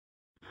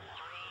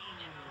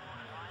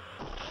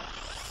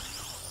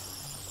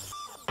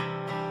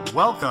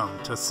Welcome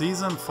to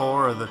Season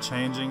 4 of the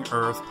Changing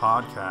Earth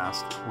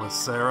podcast with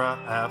Sara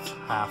F.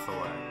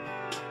 Hathaway,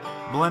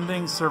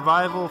 blending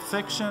survival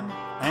fiction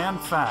and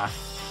fact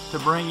to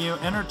bring you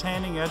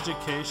entertaining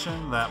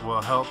education that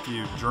will help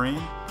you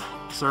dream,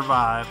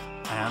 survive,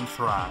 and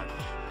thrive.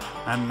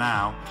 And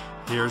now,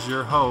 here's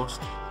your host,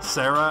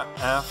 Sara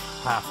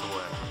F.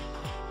 Hathaway.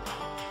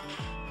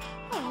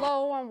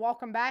 Hello and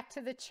welcome back to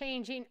the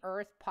Changing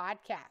Earth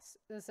podcast.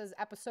 This is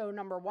episode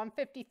number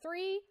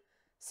 153,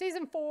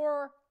 Season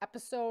 4,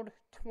 episode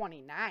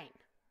 29.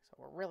 So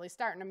we're really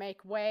starting to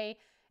make way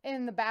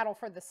in the Battle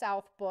for the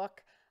South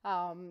book.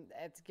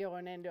 It's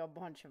going into a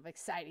bunch of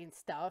exciting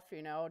stuff,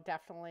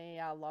 definitely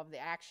love the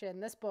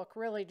action. This book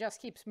really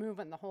just keeps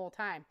moving the whole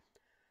time.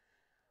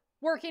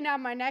 Working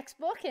on my next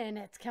book, and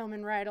it's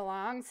coming right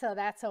along, so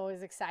that's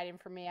always exciting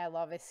for me. I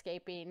love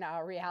escaping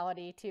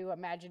reality to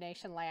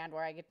imagination land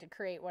where I get to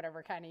create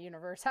whatever kind of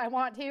universe I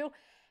want to,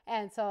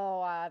 and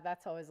so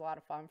that's always a lot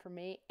of fun for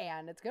me,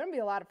 and it's going to be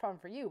a lot of fun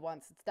for you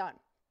once it's done.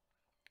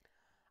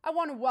 I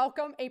want to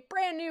welcome a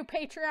brand new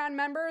Patreon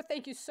member.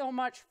 Thank you so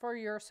much for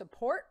your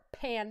support.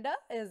 Panda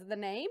is the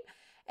name,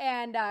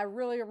 and I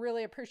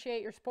really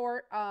appreciate your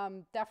support.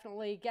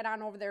 Definitely get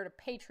on over there to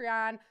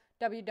Patreon,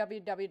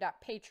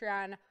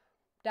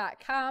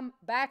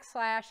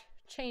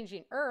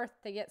 www.patreon.com/Changing Earth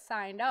to get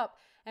signed up.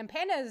 And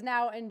Panda is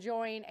now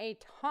enjoying a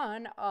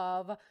ton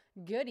of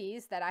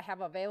goodies that I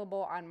have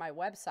available on my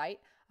website,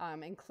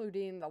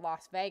 including the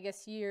Las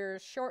Vegas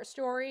years short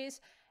stories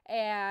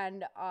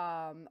and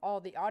all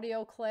the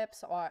audio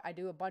clips. I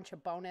do a bunch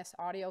of bonus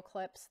audio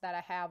clips that I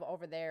have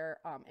over there,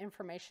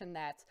 information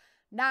that's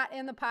not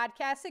in the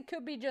podcast. It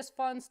could be just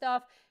fun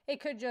stuff.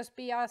 It could just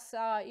be us,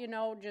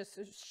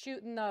 just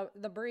shooting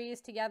the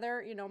breeze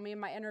together, me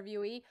and my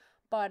interviewee.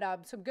 But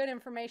some good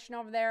information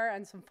over there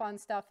and some fun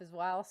stuff as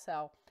well.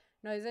 So,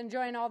 he's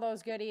enjoying all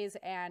those goodies,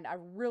 and I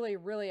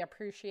really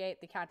appreciate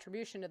the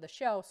contribution to the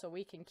show so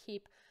we can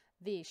keep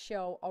the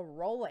show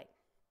rolling.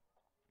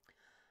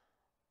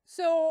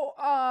 So,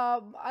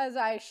 as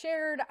I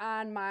shared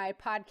on my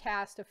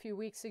podcast a few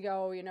weeks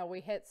ago,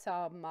 we hit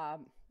some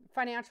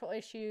financial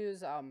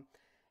issues,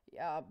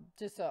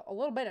 just a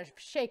little bit of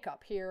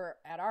shakeup here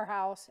at our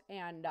house.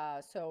 And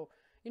so,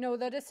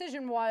 the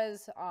decision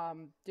was,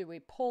 do we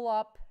pull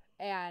up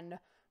and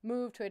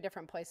move to a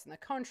different place in the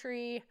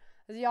country?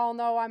 As y'all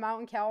know, I'm out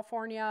in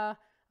California.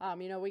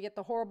 We get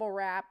the horrible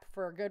rap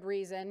for a good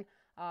reason.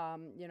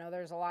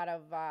 There's a lot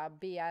of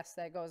BS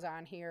that goes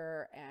on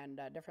here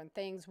and different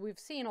things. We've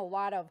seen a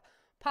lot of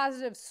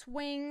positive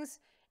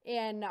swings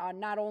in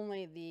not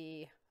only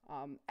the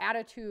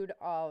attitude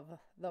of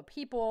the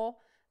people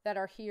that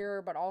are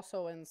here, but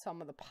also in some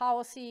of the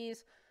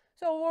policies.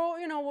 So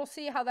we'll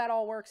see how that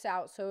all works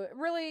out. So it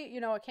really,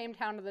 it came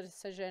down to the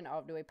decision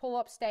of, do we pull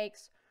up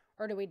stakes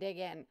or do we dig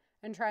in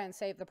and try and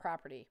save the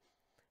property?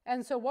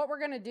 And so what we're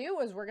going to do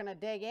is we're going to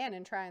dig in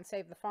and try and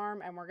save the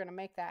farm, and we're going to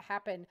make that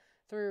happen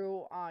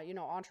through,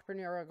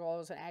 entrepreneurial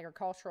goals and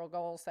agricultural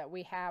goals that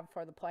we have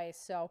for the place.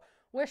 So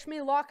wish me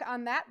luck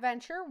on that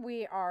venture.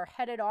 We are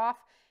headed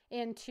off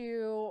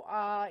into,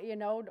 a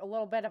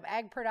little bit of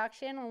egg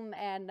production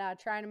and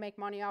trying to make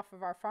money off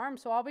of our farm.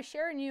 So I'll be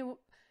sharing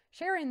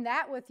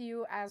that with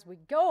you as we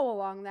go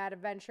along that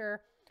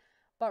adventure.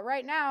 But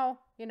right now,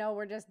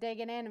 we're just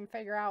digging in and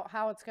figure out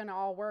how it's going to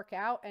all work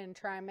out and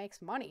try and make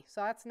some money. So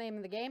that's the name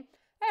of the game.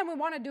 And we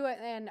want to do it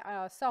in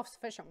a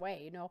self-sufficient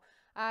way.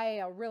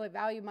 I really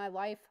value my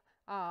life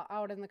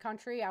out in the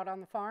country, out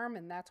on the farm,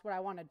 and that's what I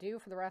want to do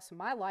for the rest of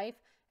my life.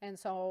 And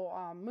so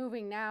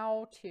moving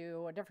now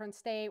to a different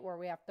state where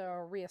we have to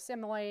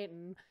reassimilate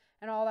and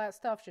all that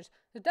stuff,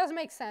 it doesn't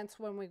make sense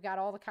when we've got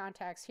all the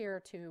contacts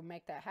here to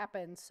make that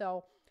happen.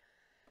 So,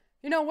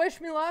 wish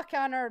me luck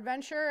on our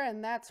adventure,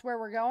 and that's where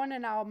we're going,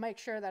 and I'll make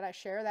sure that I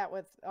share that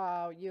with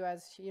you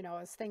as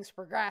things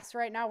progress.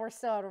 Right now, we're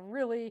still at a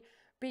really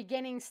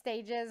beginning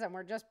stages, and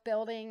we're just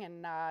building,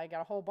 and I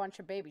got a whole bunch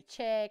of baby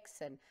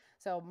chicks, and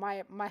so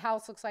my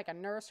house looks like a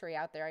nursery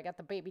out there. I got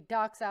the baby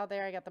ducks out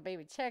there, I got the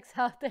baby chicks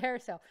out there,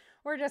 so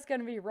we're just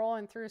going to be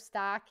rolling through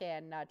stock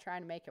and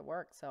trying to make it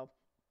work. So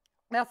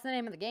that's the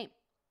name of the game.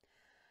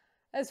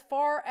 As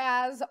far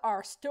as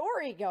our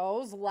story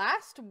goes,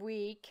 last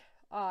week,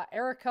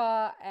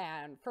 Erica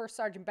and First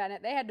Sergeant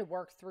Bennett, they had to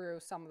work through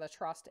some of the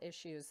trust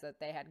issues that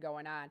they had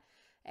going on,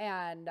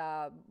 and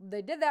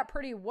they did that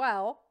pretty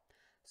well.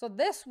 So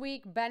this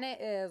week,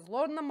 Bennett is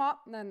loading them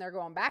up, and then they're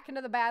going back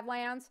into the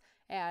Badlands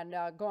and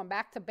going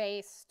back to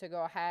base to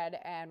go ahead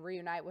and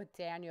reunite with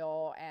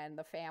Daniel and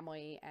the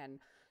family. And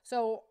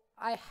so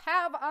I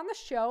have on the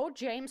show,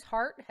 James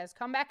Hart has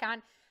come back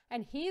on,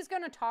 and he's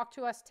going to talk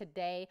to us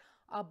today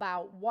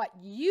about what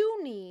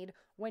you need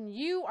when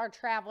you are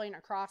traveling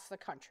across the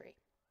country.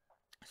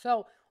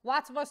 So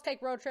lots of us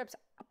take road trips.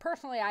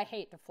 Personally, I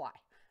hate to fly.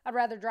 I'd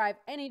rather drive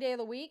any day of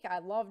the week. I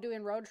love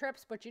doing road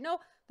trips, but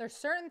there's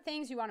certain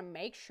things you want to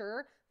make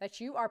sure that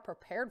you are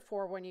prepared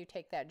for when you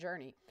take that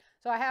journey.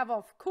 So I have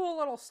a cool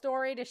little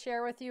story to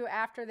share with you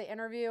after the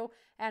interview,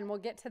 and we'll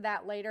get to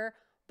that later.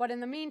 But in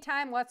the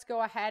meantime, let's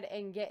go ahead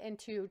and get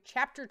into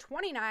chapter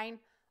 29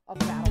 of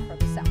Battle for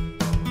the South.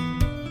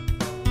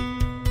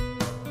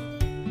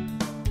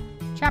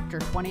 Chapter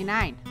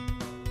 29.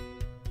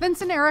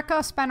 Vince and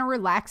Erica spent a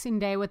relaxing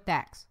day with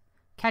Dex,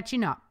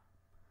 catching up.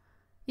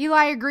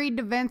 Eli agreed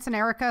to Vince and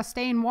Erica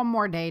staying one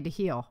more day to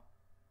heal.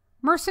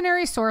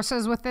 Mercenary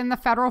sources within the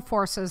federal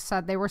forces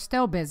said they were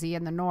still busy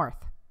in the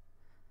north.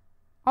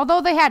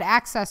 Although they had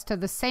access to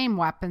the same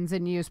weapons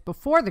in use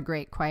before the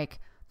Great Quake,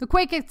 the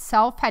quake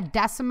itself had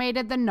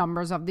decimated the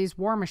numbers of these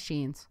war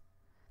machines.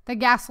 The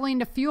gasoline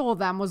to fuel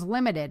them was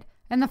limited,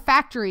 and the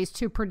factories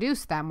to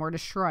produce them were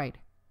destroyed.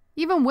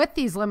 Even with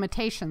these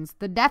limitations,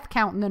 the death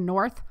count in the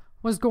north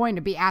was going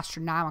to be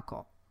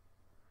astronomical.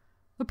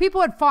 The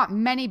people had fought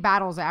many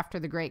battles after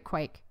the Great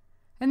Quake,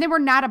 and they were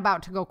not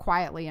about to go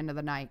quietly into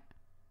the night.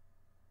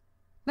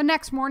 The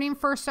next morning,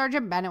 First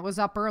Sergeant Bennett was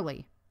up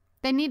early.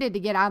 They needed to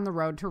get on the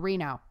road to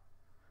Reno.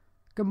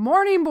 "Good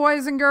morning,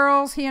 boys and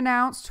girls," he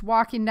announced,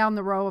 walking down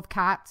the row of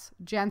cots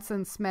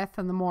Jensen, Smith,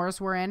 and the Moores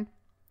were in.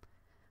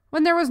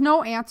 When there was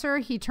no answer,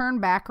 he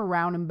turned back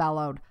around and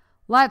bellowed,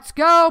 "Let's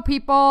go,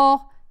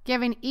 people,"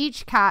 giving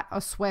each cot a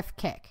swift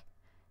kick.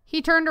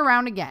 He turned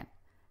around again.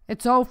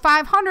 "It's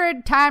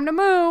 0500, time to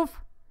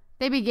move."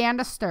 They began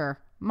to stir,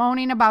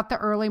 moaning about the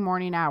early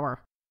morning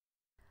hour.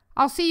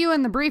 "I'll see you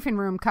in the briefing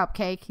room,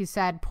 Cupcake," he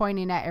said,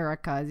 pointing at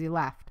Erica as he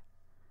left.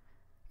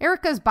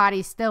 Erica's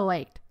body still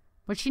ached,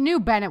 but she knew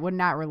Bennett would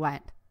not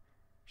relent.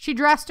 She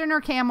dressed in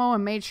her camo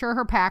and made sure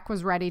her pack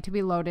was ready to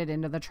be loaded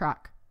into the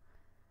truck.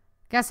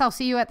 "Guess I'll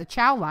see you at the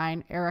chow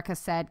line," Erica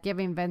said,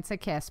 giving Vince a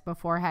kiss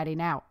before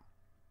heading out.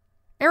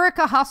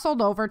 Erica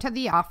hustled over to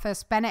the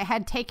office Bennett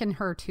had taken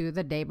her to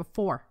the day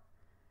before.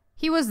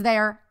 He was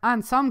there,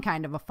 on some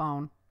kind of a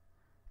phone.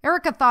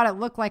 Erica thought it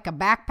looked like a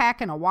backpack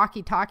and a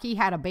walkie-talkie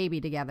had a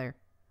baby together.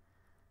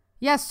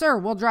 "Yes, sir,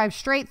 we'll drive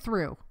straight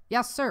through."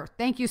 "Yes, sir,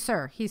 thank you,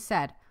 sir," he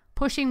said,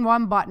 pushing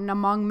one button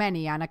among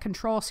many on a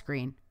control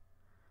screen.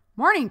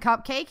 "Morning,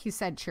 Cupcake," he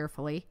said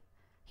cheerfully.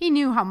 He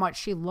knew how much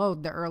she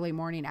loathed the early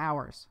morning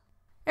hours.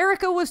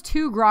 Erica was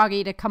too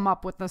groggy to come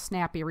up with a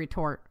snappy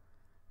retort.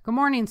 "Good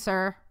morning,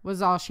 sir,"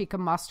 was all she could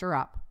muster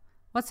up.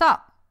 "What's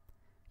up?"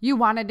 "You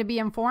wanted to be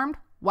informed?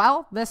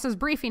 Well, this is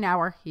briefing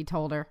hour," he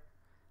told her.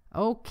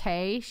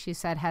 "Okay," she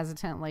said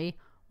hesitantly,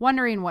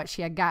 wondering what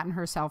she had gotten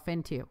herself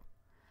into.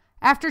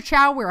 "After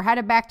chow, we're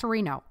headed back to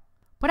Reno."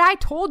 "But I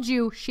told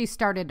you," she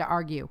started to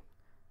argue.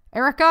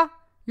 "Erica,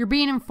 you're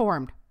being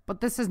informed,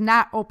 but this is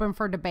not open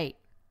for debate.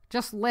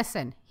 Just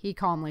listen," he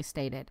calmly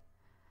stated.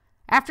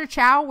 "After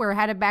chow, we're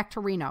headed back to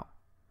Reno.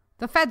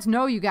 The feds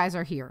know you guys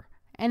are here,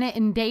 and it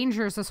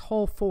endangers this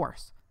whole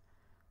force.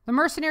 The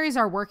mercenaries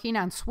are working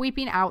on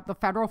sweeping out the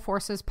federal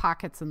forces'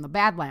 pockets in the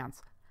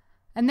Badlands,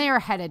 and they are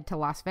headed to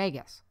Las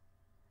Vegas.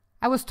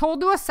 I was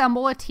told to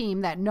assemble a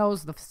team that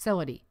knows the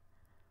facility.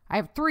 I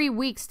have 3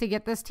 weeks to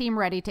get this team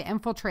ready to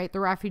infiltrate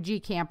the refugee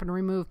camp and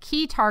remove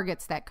key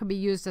targets that could be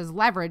used as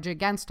leverage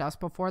against us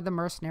before the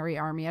mercenary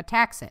army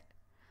attacks it.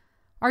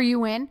 Are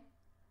you in?"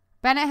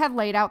 Bennett had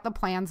laid out the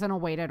plans and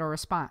awaited a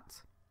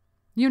response.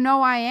 "You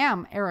know I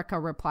am," Erica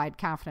replied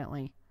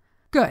confidently.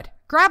 "Good.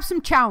 Grab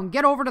some chow and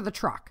get over to the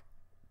truck.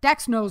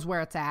 Dex knows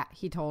where it's at,"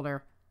 he told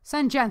her.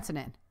 "Send Jensen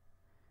in."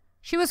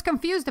 She was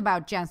confused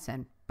about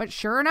Jensen, but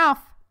sure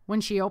enough,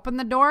 when she opened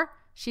the door,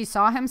 she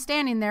saw him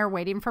standing there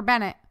waiting for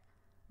Bennett.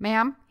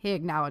 "Ma'am," he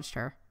acknowledged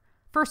her.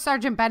 "First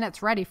Sergeant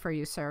Bennett's ready for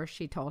you, sir,"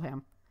 she told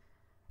him.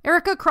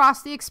 Erica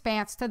crossed the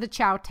expanse to the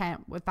chow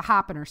tent with a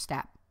hop in her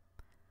step.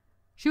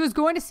 She was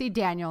going to see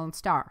Daniel and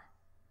Star.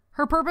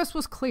 Her purpose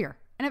was clear,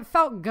 and it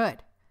felt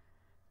good.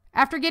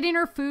 After getting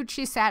her food,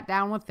 she sat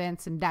down with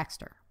Vince and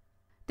Dexter.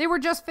 They were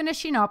just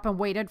finishing up and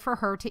waited for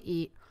her to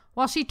eat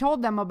while she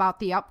told them about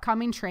the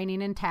upcoming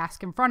training and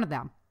task in front of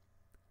them.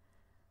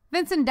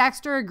 Vince and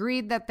Dexter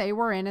agreed that they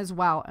were in as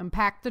well and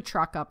packed the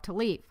truck up to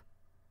leave.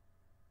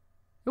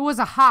 It was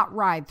a hot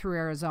ride through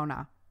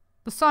Arizona.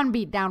 The sun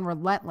beat down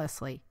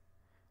relentlessly.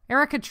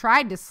 Erica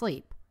tried to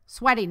sleep,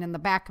 sweating in the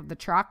back of the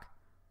truck,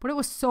 but it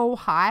was so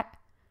hot.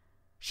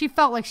 She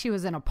felt like she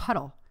was in a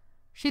puddle.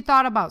 She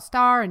thought about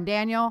Star and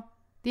Daniel.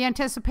 The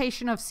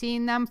anticipation of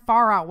seeing them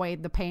far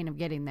outweighed the pain of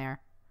getting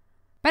there.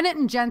 Bennett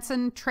and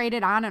Jensen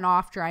traded on and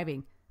off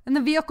driving, and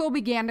the vehicle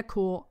began to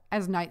cool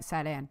as night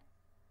set in.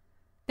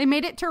 They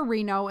made it to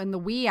Reno in the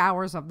wee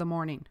hours of the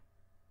morning.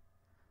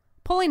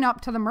 Pulling up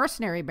to the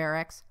mercenary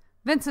barracks,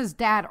 Vince's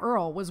dad,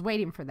 Earl, was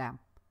waiting for them.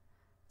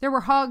 There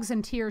were hugs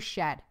and tears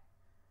shed.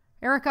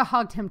 Erica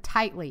hugged him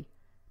tightly,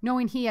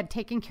 knowing he had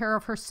taken care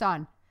of her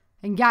son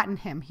and gotten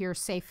him here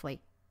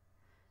safely.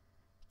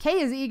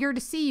 "Kay is eager to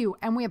see you,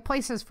 and we have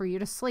places for you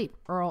to sleep,"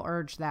 Earl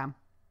urged them.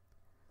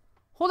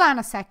 "Hold on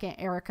a second,"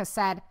 Erica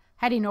said,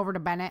 heading over to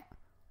Bennett.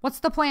 "What's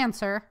the plan,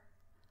 sir?"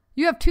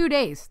 "You have 2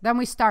 days, then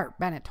we start,"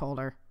 Bennett told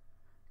her.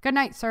 "Good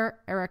night, sir,"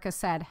 Erica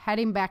said,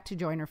 heading back to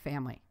join her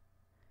family.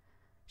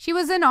 She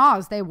was in awe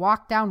as they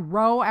walked down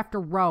row after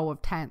row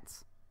of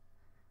tents.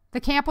 The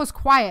camp was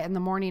quiet in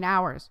the morning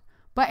hours,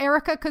 but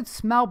Erica could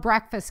smell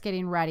breakfast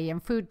getting ready in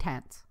food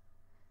tents.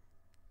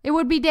 It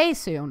would be day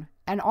soon,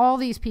 and all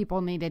these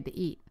people needed to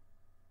eat.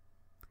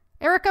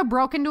 Erica Erica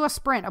broke into a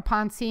sprint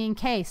upon seeing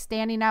Kay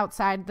standing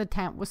outside the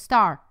tent with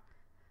Star.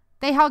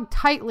 They hugged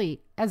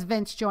tightly as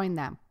Vince joined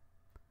them.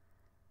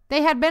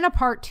 They had been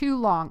apart too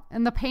long,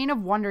 and the pain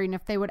of wondering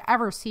if they would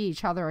ever see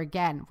each other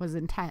again was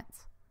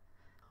intense.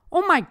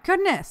 "Oh my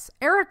goodness,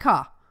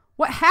 Erica!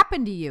 What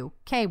happened to you?"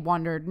 Kay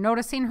wondered,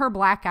 noticing her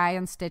black eye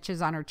and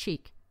stitches on her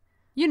cheek.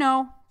 "You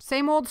know,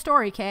 same old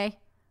story, Kay."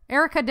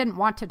 Erica didn't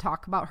want to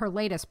talk about her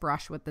latest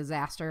brush with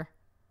disaster.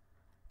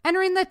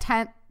 Entering the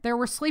tent, there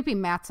were sleeping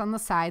mats on the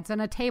sides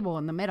and a table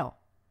in the middle.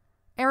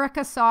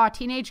 Erica saw a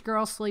teenage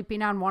girl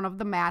sleeping on one of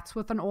the mats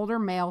with an older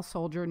male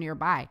soldier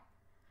nearby.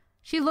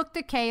 She looked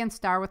at Kay and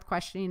Star with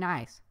questioning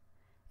eyes.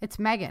 "It's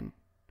Megan.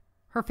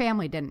 Her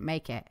family didn't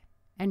make it.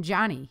 And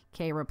Johnny,"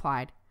 Kay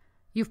replied.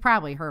 "You've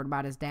probably heard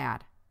about his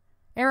dad."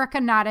 Erica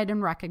nodded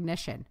in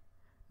recognition.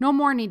 No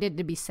more needed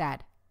to be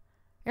said.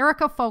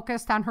 Erica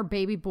focused on her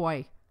baby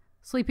boy,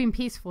 sleeping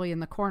peacefully in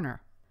the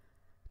corner.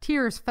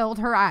 Tears filled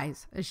her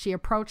eyes as she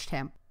approached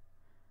him.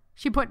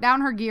 She put down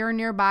her gear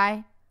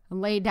nearby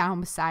and lay down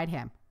beside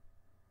him.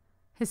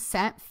 His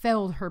scent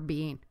filled her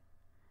being,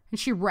 and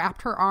she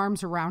wrapped her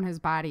arms around his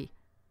body.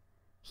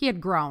 He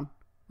had grown,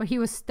 but he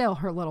was still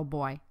her little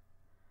boy.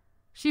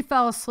 She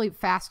fell asleep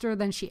faster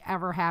than she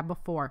ever had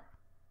before.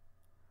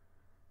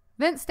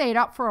 Vince stayed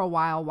up for a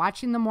while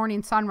watching the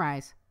morning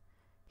sunrise.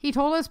 He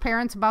told his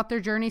parents about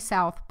their journey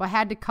south, but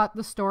had to cut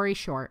the story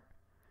short.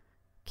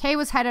 Kay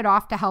was headed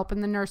off to help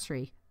in the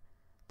nursery.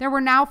 There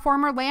were now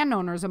former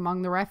landowners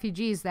among the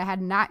refugees that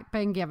had not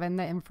been given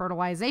the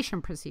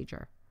infertilization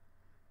procedure.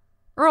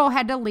 Earl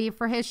had to leave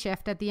for his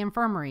shift at the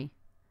infirmary.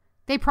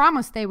 They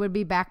promised they would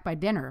be back by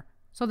dinner,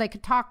 so they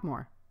could talk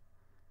more.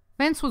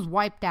 Vince was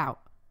wiped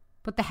out,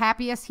 but the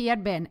happiest he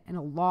had been in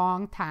a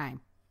long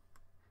time.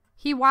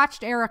 He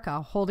watched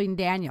Erica holding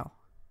Daniel.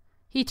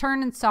 He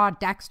turned and saw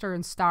Dexter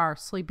and Star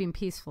sleeping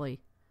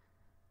peacefully.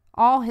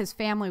 All his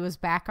family was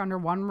back under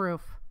one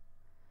roof.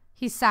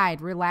 He sighed,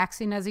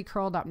 relaxing as he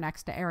curled up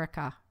next to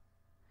Erica.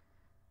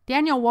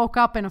 Daniel woke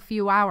up in a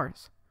few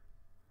hours.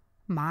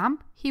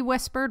 "Mom?" he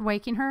whispered,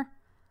 waking her.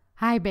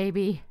 "Hi,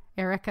 baby,"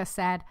 Erica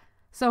said,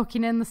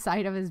 soaking in the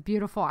sight of his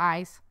beautiful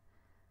eyes.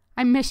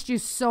 "I missed you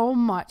so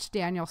much,"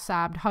 Daniel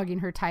sobbed, hugging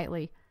her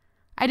tightly.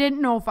 "I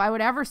didn't know if I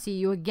would ever see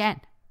you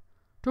again.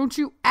 Don't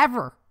you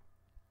ever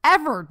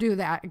do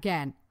that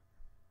again."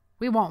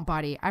 "We won't,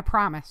 buddy, I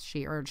promise,"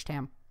 she urged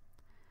him.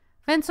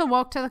 Vince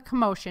awoke to the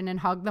commotion and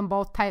hugged them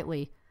both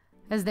tightly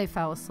as they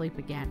fell asleep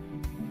again.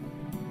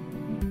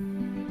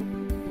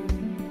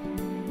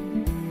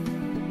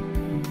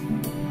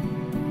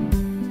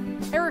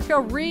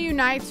 Erica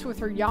reunites with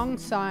her young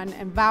son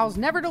and vows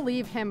never to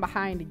leave him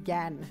behind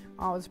again. It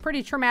was a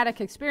pretty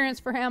traumatic experience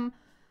for him.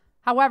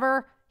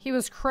 However, he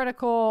was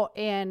critical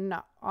in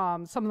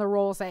some of the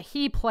roles that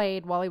he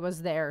played while he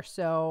was there.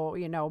 So,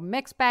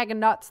 mixed bag of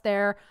nuts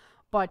there.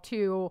 But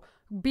to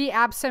be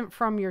absent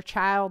from your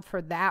child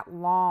for that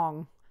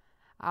long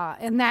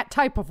in that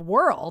type of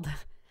world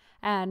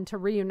and to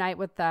reunite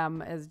with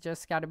them is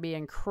just got to be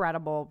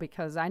incredible,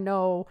 because I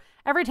know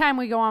every time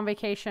we go on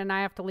vacation,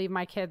 I have to leave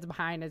my kids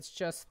behind. It's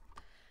just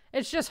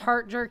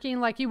heart-jerking.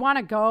 Like, you want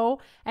to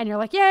go and you're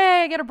like,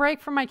 yay, I get a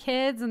break from my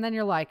kids. And then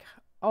you're like,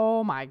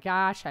 oh my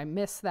gosh, I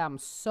miss them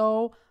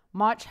so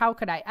much. How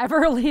could I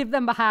ever leave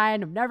them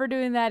behind? I'm never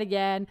doing that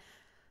again.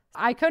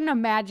 I couldn't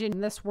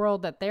imagine this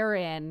world that they're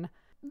in,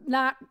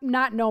 not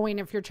knowing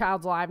if your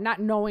child's alive,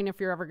 not knowing if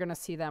you're ever going to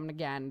see them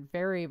again.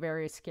 Very,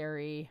 very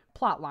scary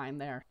plot line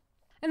there.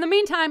 In the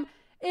meantime,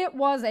 it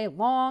was a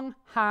long,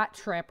 hot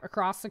trip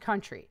across the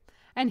country.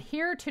 And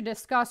here to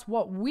discuss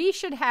what we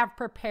should have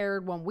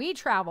prepared when we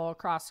travel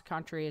across the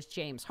country is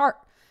James Hart.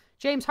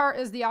 James Hart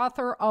is the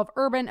author of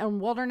Urban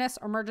and Wilderness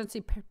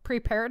Emergency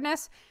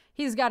Preparedness.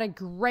 He's got a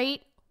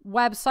great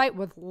website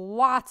with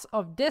lots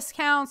of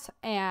discounts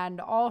and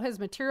all his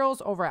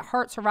materials over at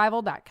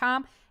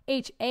heartsurvival.com,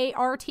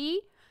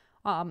 H-A-R-T,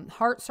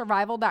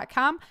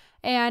 heartsurvival.com.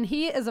 And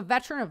he is a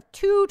veteran of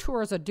 2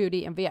 tours of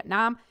duty in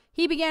Vietnam.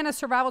 He began his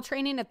survival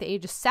training at the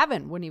age of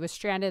 7 when he was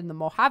stranded in the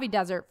Mojave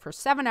Desert for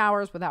 7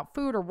 hours without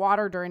food or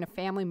water during a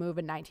family move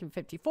in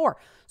 1954.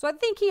 So I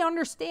think he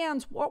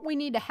understands what we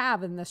need to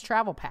have in this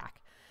travel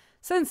pack.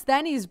 Since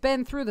then, he's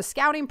been through the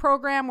scouting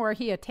program where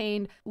he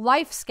attained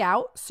Life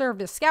Scout,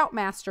 served as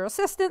Scoutmaster,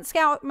 Assistant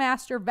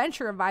Scoutmaster,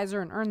 Venture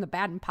Advisor, and earned the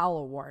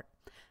Baden-Powell Award.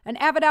 An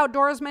avid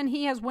outdoorsman,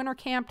 he has winter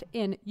camped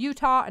in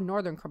Utah and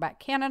northern Quebec,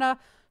 Canada,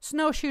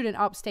 snowshoed in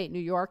upstate New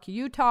York,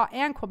 Utah,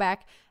 and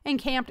Quebec, and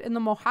camped in the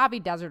Mojave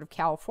Desert of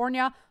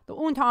California, the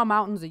Uintah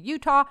Mountains of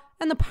Utah,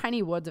 and the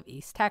piney woods of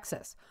East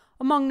Texas.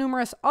 Among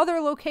numerous other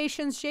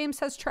locations, James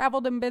has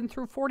traveled and been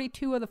through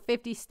 42 of the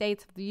 50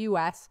 states of the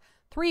U.S.,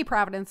 3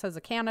 provinces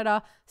of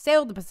Canada,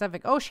 sailed the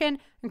Pacific Ocean,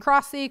 and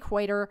crossed the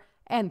equator,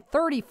 and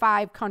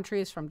 35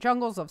 countries from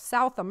jungles of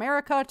South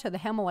America to the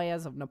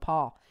Himalayas of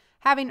Nepal.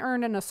 Having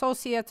earned an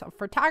Associate's of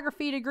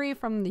Photography degree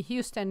from the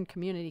Houston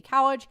Community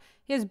College,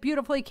 he has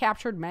beautifully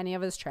captured many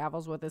of his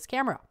travels with his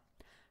camera.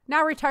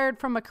 Now retired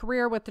from a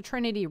career with the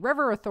Trinity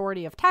River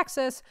Authority of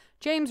Texas,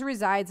 James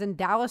resides in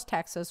Dallas,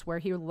 Texas, where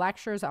he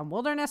lectures on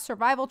wilderness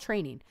survival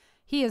training.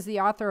 He is the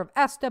author of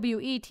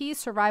SWET,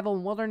 Survival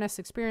and Wilderness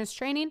Experience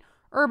Training,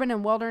 Urban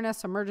and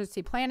Wilderness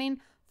Emergency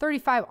Planning,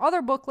 35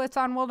 other booklets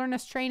on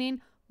wilderness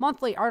training,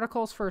 monthly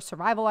articles for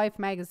Survival Life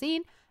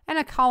magazine, and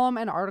a column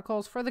and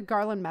articles for the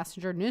Garland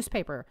Messenger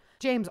newspaper.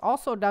 James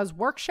also does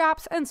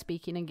workshops and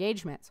speaking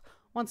engagements.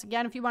 Once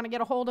again, if you want to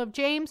get a hold of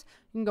James,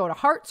 you can go to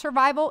Heart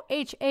Survival,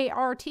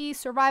 HART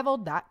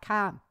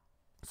survival.com.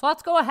 So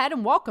let's go ahead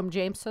and welcome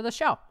James to the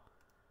show.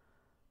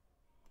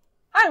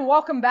 Hi, and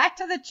welcome back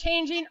to the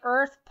Changing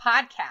Earth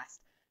podcast.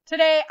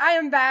 Today, I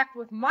am back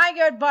with my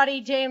good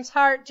buddy, James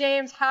Hart.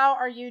 James, how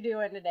are you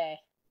doing today?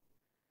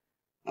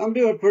 I'm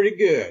doing pretty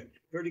good.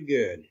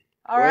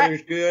 All right.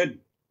 Weather's good.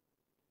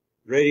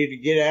 Ready to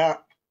get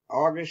out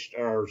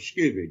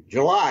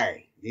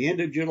July, the end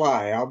of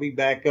July. I'll be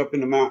back up in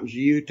the mountains of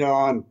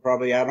Utah and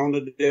probably out on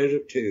the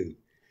desert too.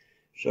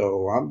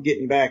 So I'm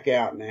getting back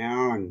out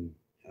now, and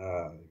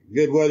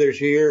good weather's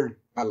here.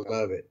 I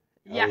love it.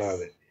 Yes. I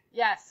love it.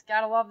 Yes,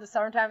 gotta love the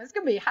summertime. It's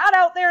gonna be hot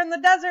out there in the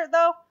desert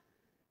though.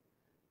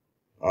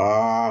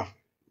 Well,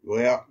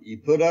 you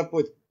put up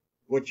with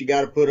what you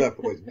got to put up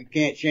with. We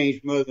can't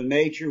change Mother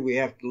Nature. We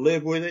have to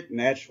live with it, and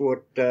that's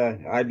what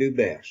I do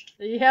best.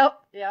 Yep.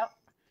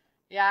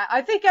 Yeah,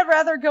 I think I'd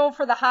rather go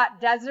for the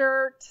hot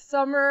desert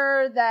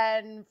summer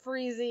than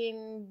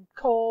freezing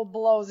cold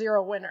below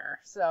zero winter.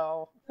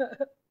 So.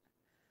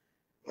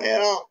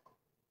 Well,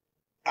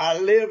 I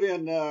live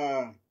in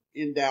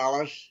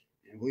Dallas,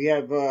 and we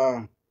have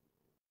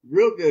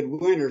real good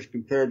winters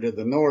compared to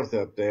the north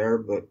up there.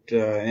 But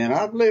and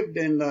I've lived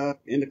in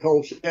the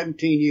cold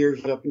 17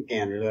 years up in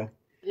Canada.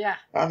 Yeah.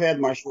 I've had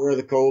my share of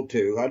the cold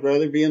too. I'd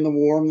rather be in the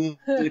warm than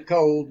the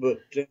cold, but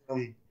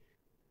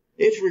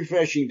it's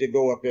refreshing to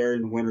go up there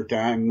in the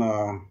wintertime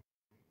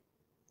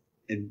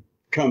and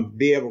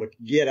be able to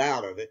get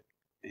out of it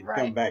and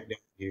come back down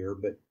here.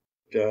 But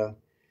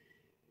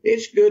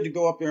it's good to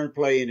go up there and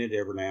play in it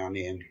every now and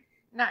then.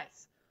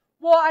 Nice.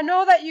 Well, I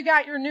know that you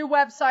got your new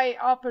website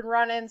up and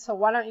running, so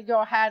why don't you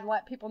go ahead and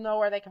let people know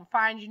where they can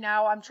find you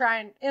now. I'm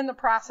in the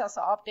process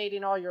of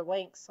updating all your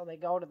links so they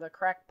go to the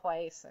correct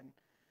place, and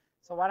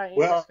so why don't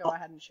you just go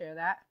ahead and share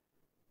that?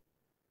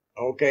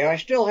 Okay, I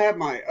still have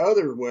my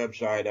other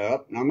website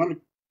up, and I'm going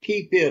to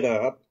keep it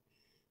up.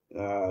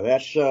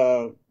 That's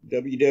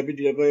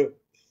www.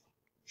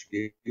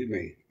 Excuse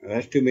me,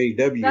 that's too many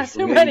W's. That's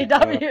too many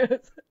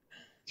W's.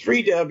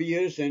 3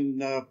 W's,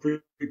 and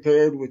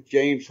prepared with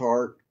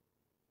JamesHart.org.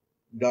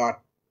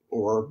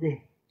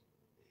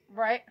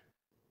 Right.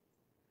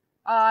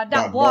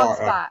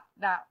 .blogspot.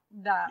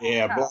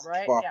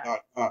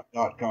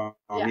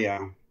 Blogspot.com.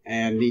 Yeah.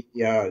 And the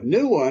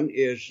new one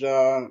is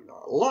a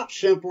lot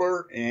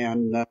simpler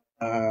and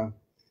a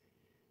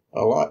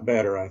lot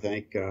better, I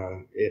think.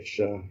 It's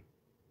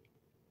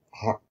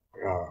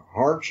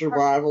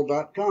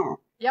heartsurvival.com.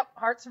 Yep,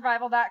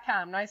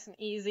 heartsurvival.com. Nice and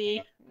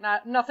easy.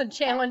 Nothing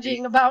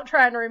challenging about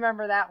trying to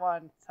remember that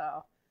one.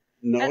 So.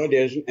 No, it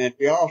isn't. And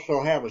we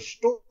also have a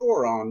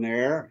store on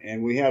there,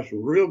 and we have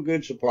some real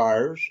good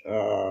suppliers.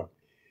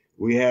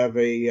 We have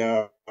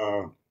a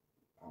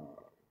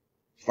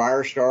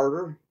fire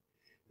starter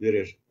that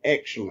is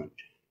excellent.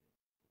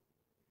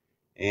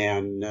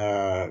 And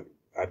I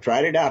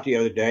tried it out the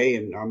other day,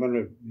 and I'm going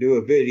to do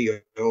a video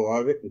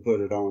of it and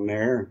put it on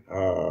there.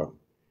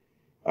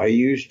 I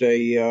used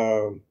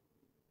a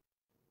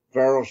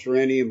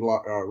ferroserenium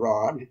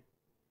rod.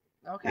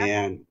 Okay.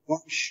 And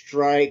one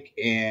strike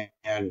and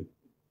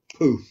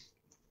poof,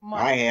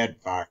 I had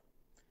fire.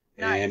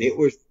 Nice. And it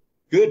was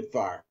good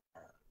fire.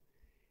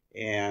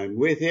 And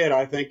with it,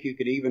 I think you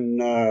could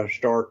even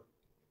start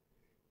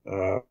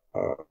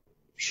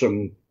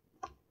some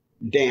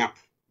damp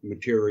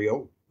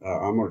material.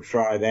 I'm going to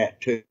try that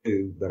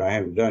too, but I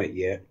haven't done it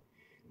yet.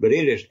 But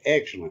it is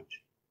excellent.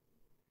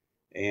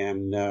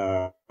 And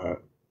a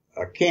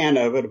can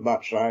of it,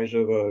 about the size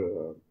of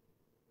a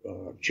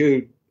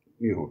chewing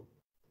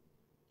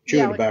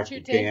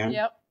tobacco can,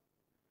 yep.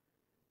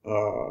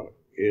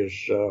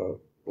 Is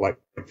like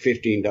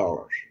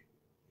 $15.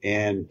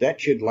 And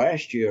that should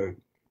last you,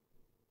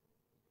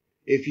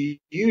 if you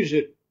use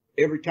it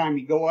every time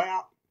you go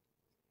out,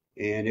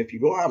 and if you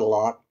go out a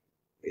lot,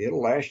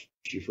 it'll last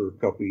you for a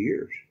couple of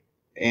years.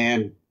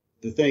 And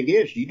the thing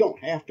is, you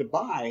don't have to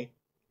buy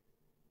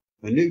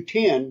a new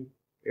tin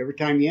every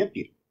time you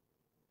empty it.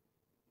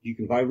 You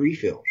can buy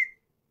refills.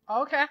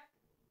 Okay.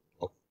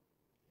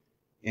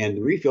 And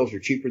the refills are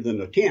cheaper than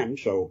the tin,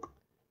 so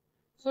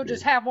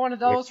just have one of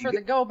those for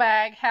the go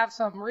bag, have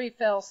some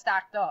refills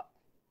stacked up.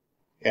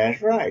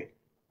 That's right.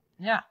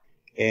 Yeah.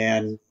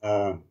 And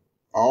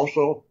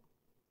also,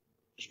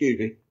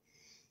 you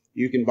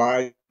can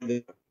buy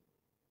the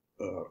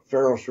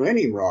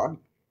ferroserenium rod,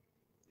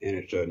 and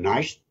it's a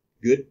nice,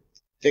 good,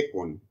 thick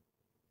one.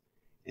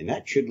 And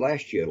that should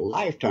last you a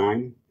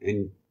lifetime,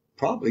 and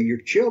probably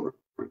your children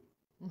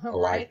a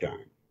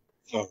lifetime.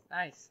 So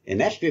nice.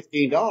 And that's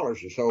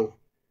 $15, and so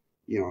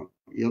you'll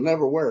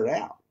never wear it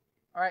out.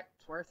 All right,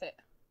 it's worth it.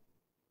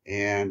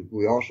 And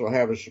we also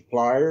have a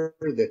supplier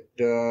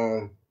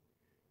that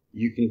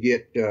you can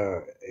get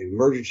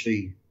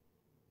emergency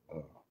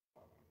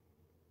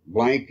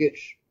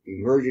blankets,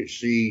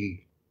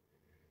 emergency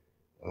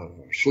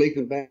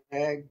sleeping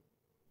bag,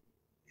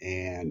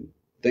 and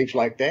things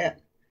like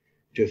that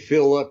to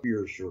fill up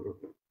your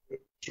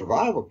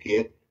survival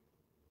kit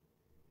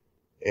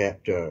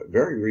at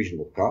very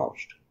reasonable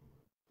cost.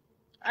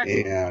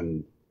 Excellent.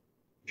 And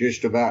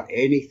just about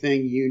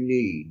anything you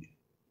need,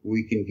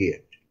 we can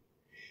get.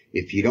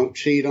 If you don't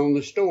see it on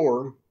the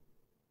store,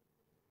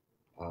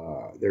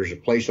 there's a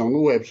place on the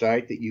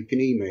website that you can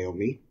email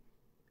me,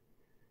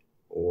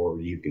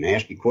 or you can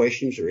ask me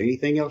questions or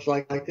anything else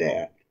like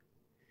that,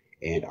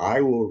 and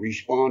I will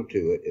respond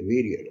to it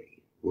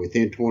immediately.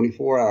 Within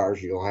 24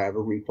 hours, you'll have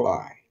a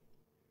reply.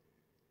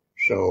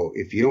 So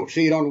if you don't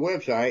see it on the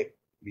website,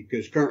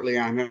 because currently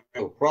I'm having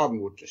a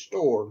problem with the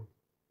store,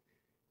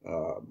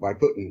 by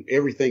putting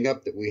everything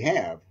up that we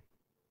have,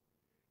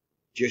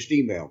 just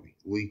email me.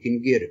 We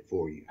can get it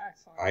for you.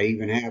 Excellent. I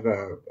even have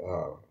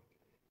a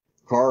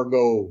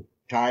cargo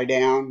tie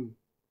down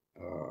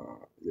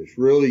that's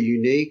really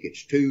unique.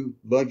 It's 2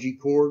 bungee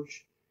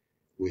cords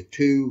with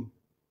 2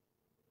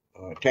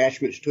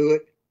 attachments to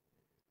it,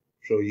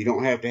 so you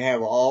don't have to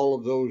have all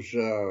of those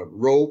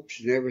ropes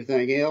and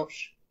everything else.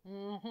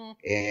 Mm-hmm.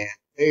 And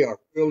they are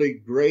really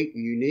great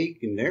and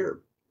unique, and they're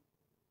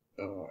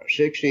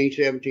 $16,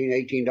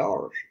 $17,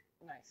 $18.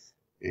 Nice.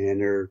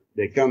 And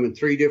they come in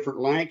 3 different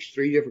lengths,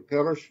 3 different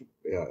colors.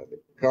 The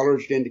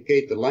colors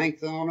indicate the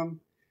length on them.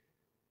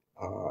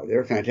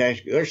 They're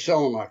fantastic. They're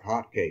selling like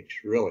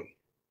hotcakes, really.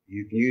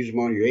 You can use them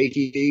on your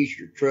ATVs,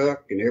 your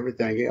truck, and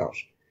everything else.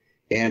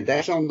 And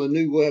that's on the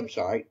new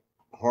website,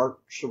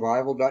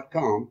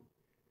 heartsurvival.com.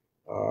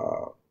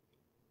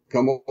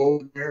 Come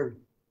over there.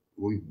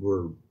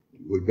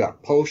 We've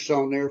got posts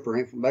on there for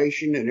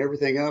information and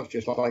everything else,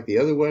 just like the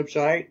other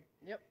website.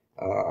 Yep.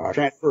 I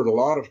transferred a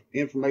lot of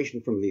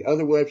information from the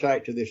other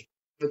website to this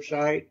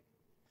website.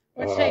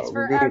 Which takes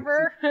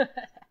forever.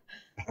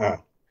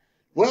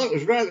 Well, it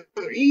was rather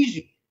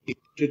easy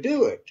to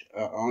do it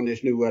on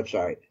this new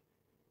website,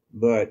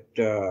 but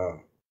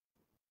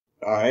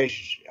I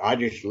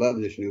just love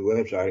this new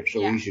website. It's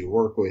so easy to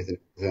work with and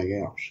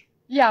everything else.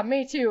 Yeah,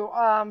 me too.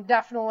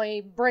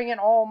 Definitely bringing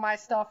all my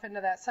stuff into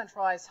that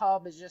centralized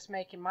hub is just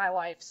making my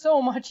life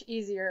so much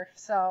easier.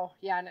 So,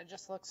 yeah, and it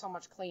just looks so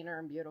much cleaner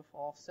and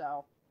beautiful.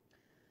 So,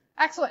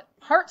 excellent.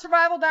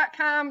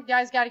 Heartsurvival.com. You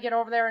guys got to get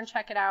over there and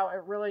check it out.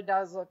 It really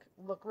does look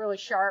really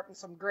sharp, and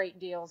some great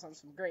deals and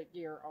some great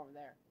gear over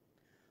there.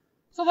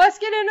 So, let's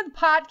get into the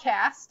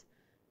podcast.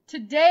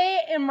 Today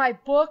in my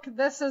book,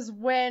 this is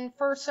when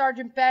First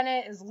Sergeant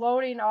Bennett is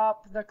loading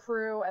up the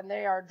crew, and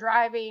they are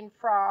driving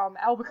from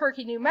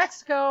Albuquerque, New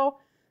Mexico,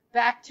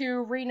 back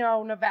to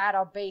Reno,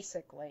 Nevada,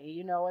 basically.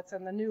 You know, it's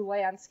in the new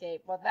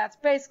landscape, but that's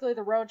basically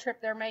the road trip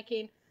they're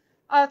making.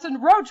 It's a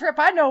road trip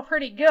I know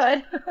pretty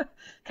good,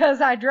 because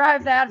I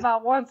drive that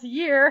about once a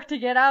year to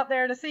get out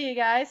there to see you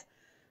guys.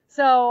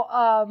 So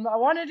I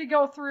wanted to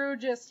go through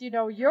just, you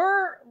know,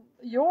 your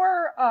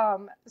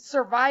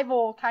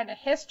survival kind of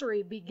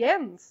history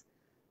begins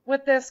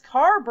with this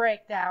car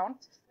breakdown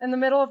in the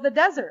middle of the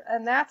desert,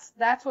 and that's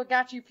what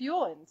got you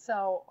fueling.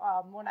 So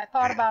when I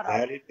thought about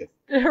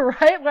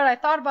when I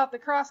thought about the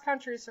cross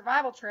country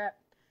survival trip,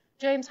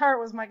 James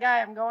Hart was my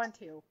guy I'm going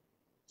to.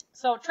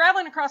 So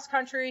traveling across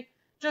country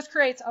just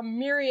creates a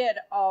myriad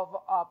of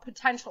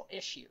potential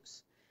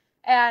issues.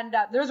 And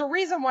there's a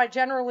reason why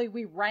generally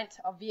we rent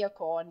a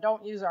vehicle and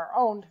don't use our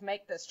own to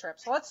make this trip.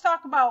 So let's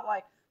talk about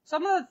like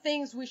some of the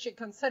things we should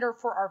consider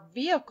for our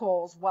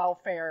vehicle's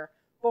welfare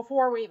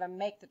before we even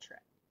make the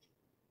trip.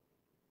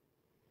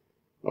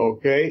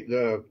 Okay,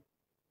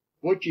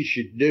 what you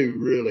should do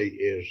really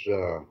is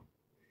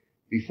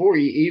before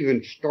you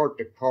even start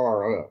the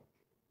car up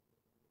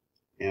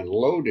and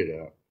load it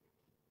up,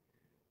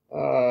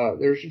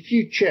 there's a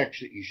few checks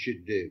that you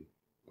should do.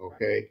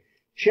 Okay,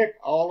 check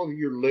all of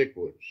your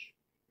liquids.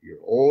 Your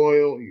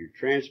oil, your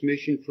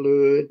transmission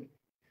fluid,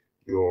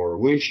 your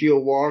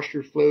windshield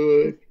washer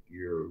fluid,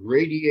 your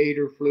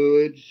radiator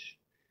fluids.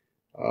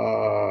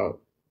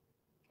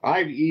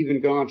 I've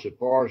even gone so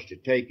far as to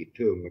take it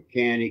to a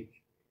mechanic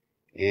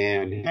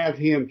and have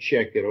him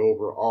check it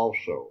over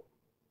also.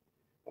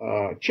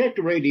 Check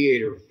the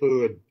radiator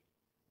fluid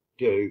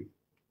to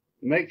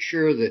make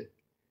sure that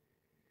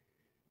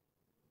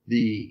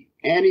the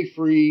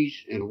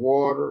antifreeze and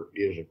water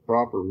is a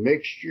proper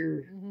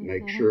mixture. Mm-hmm.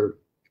 Make sure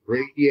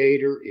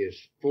radiator is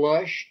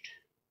flushed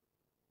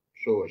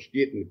so it's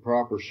getting the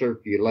proper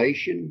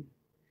circulation.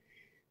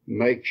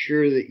 Make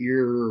sure that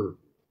your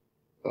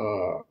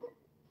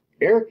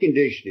air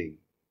conditioning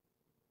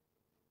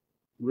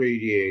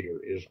radiator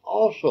is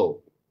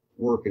also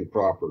working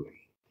properly.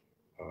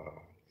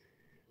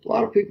 A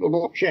lot of people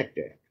don't check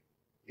that,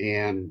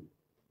 and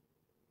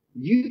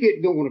you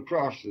get going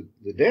across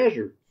the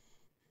desert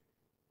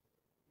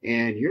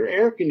and your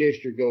air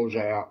conditioner goes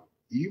out.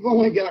 You've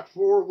only got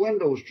 4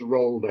 windows to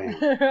roll down.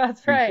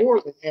 That's right.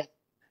 Before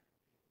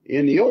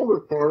in the older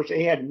cars,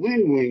 they had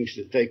wind wings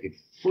that they could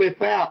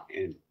flip out,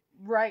 and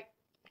right,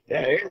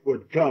 that air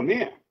would come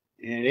in,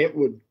 and it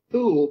would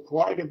cool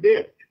quite a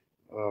bit.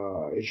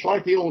 It's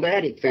like the old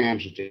attic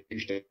fans that they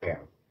used to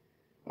have.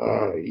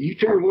 You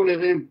turn one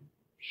of them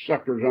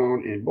suckers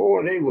on, and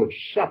boy, they would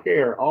suck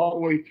air all the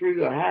way through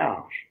the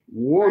house.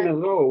 One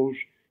of those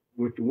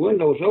with the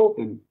windows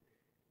open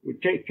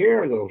would take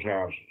care of those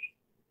houses,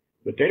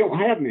 but they don't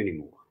have them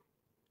anymore.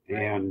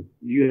 And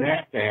you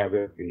have to have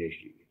air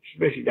conditioning,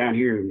 especially down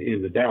here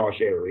in the Dallas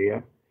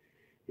area.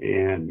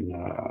 And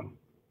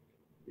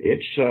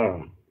it's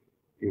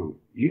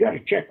you got to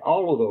check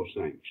all of those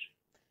things.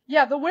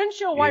 Yeah, the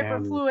windshield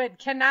wiper fluid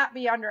cannot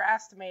be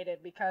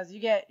underestimated, because you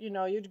get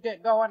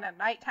going at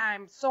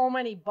nighttime, so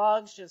many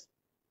bugs, just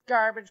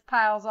garbage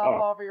piles up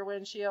over your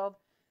windshield,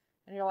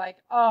 and you're like,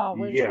 oh,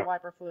 windshield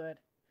wiper fluid,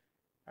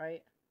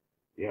 right?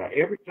 Yeah,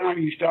 every time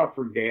you stop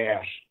for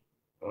gas,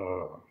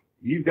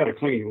 you've got to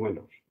clean your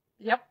windows.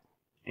 Yep.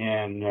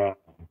 And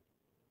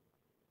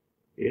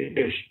it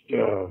just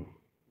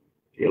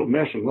it'll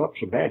mess them up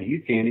so bad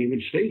you can't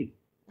even see.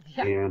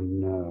 Yeah.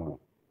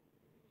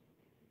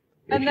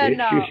 And then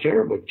it's just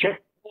terrible.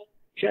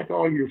 Check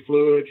all your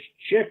fluids.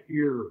 Check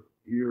your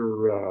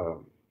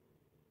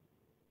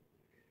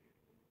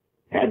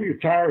have your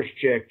tires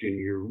checked and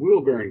your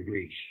wheel bearing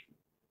grease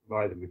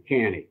by the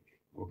mechanic.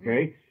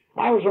 Okay.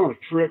 I was on a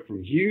trip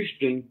from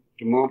Houston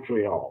to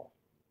Montreal,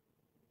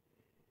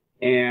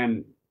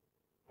 and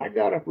I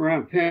got up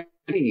around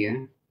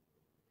Pena,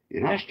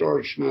 and I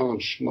started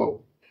smelling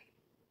smoke.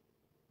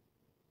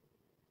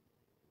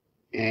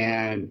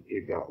 And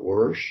it got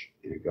worse,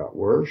 and it got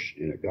worse,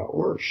 and it got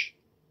worse.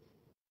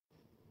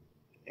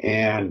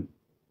 And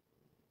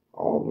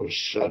all of a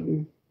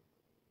sudden,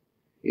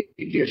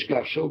 it just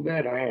got so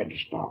bad I had to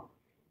stop.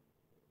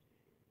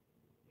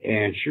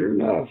 And sure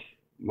enough,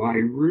 my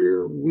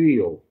rear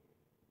wheel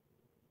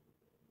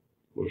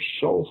was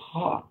so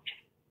hot,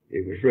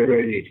 it was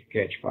ready to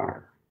catch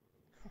fire.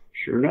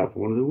 Sure enough,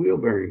 one of the wheel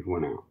bearings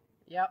went out.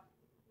 Yep.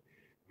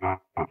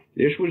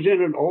 This was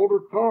in an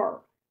older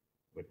car,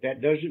 but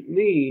that doesn't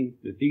mean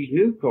that these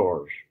new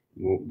cars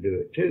won't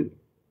do it too.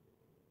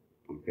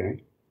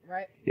 Okay?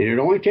 Right. And it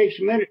only takes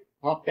a minute to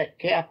pop that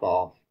cap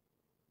off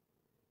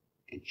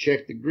and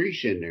check the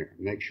grease in there.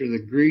 Make sure the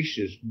grease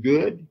is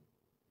good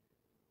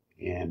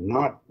and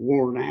not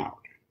worn out.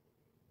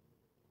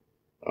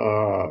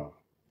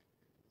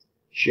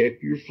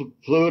 Check your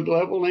fluid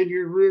level in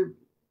your rear,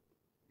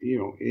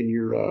 in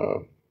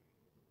your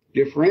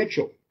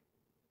differential.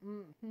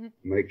 Mm-hmm.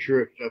 Make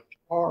sure it's up to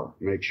par.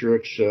 Make sure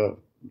it's,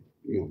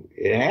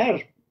 it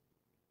has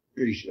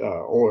grease,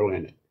 oil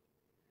in it.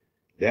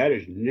 That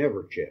is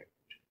never checked.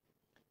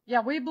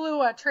 Yeah, we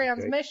blew a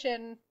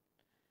transmission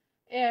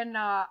in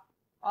Iowa,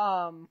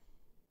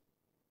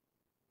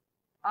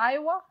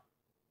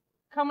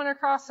 coming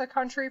across the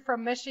country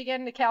from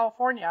Michigan to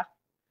California.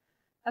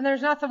 And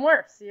there's nothing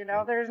worse,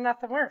 there's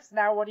nothing worse.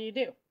 Now what do you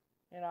do?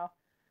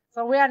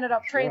 So we ended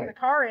up trading the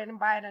car in and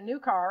buying a new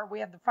car. We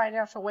had the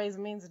financial ways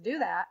and means to do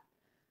that.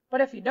 But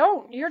if you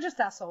don't, you're just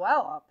SOL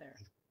out there.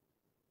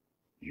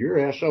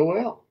 You're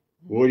SOL.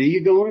 What are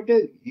you going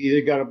to do? You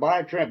either got to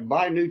buy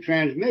a new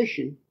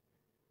transmission,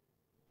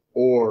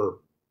 or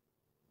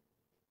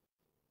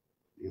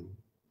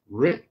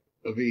rent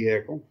a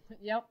vehicle.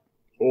 Yep.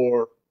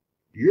 Or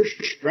you're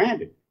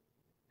stranded.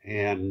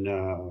 And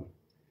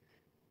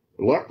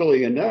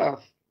luckily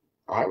enough,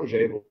 I was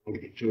able to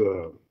get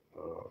to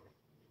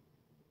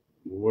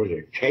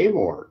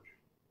Kmart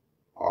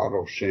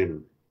Auto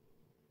Center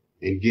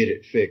and get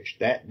it fixed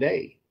that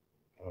day.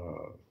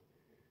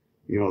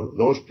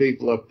 Those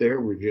people up there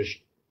were just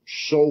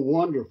so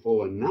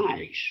wonderful and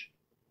nice.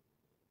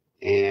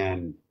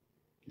 And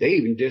they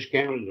even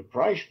discounted the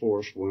price for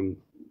us when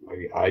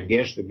I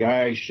guess the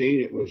guy seen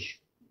it was,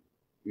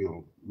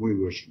 we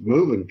was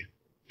moving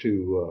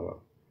to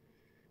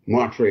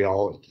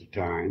Montreal at the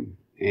time.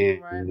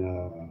 And,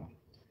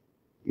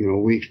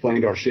 we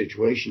explained our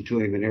situation to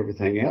him and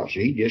everything else.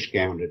 He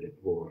discounted it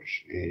for us.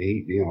 And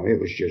he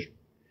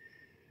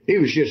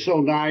was just so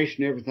nice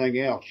and everything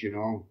else,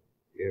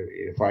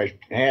 If I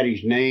had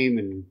his name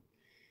and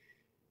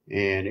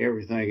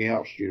everything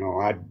else,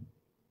 I'd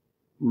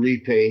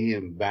repay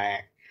him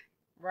back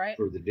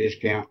for the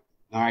discount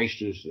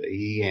niceness that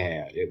he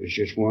had. It was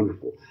just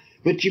wonderful.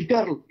 But you've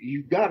got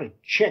to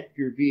check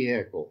your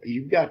vehicle.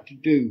 You've got to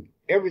do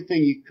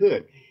everything you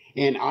could.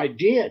 And I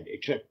did,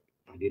 except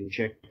I didn't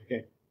check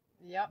that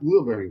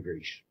wheel bearing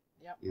grease.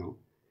 Yep.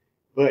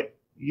 But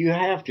you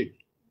have to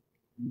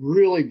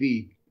really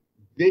be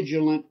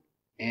vigilant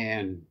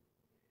and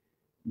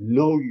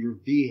know your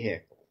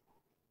vehicle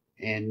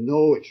and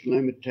know its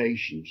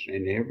limitations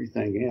and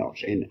everything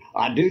else. And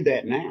I do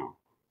that now.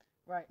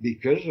 Right.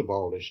 Because of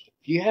all this stuff.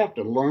 You have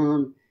to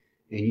learn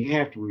and you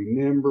have to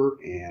remember,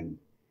 and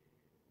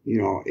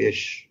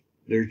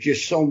there's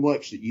just so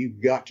much that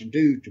you've got to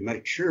do to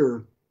make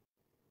sure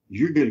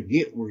you're going to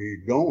get where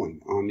you're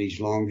going on these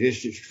long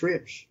distance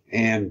trips.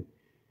 And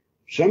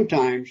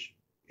sometimes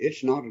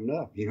it's not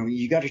enough.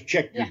 You got to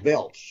check your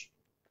belts.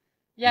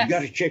 Yes. You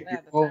got to check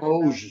your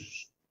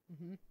hoses.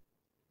 Mm-hmm.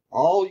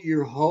 All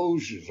your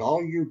hoses,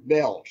 all your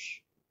belts,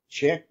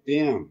 check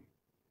them.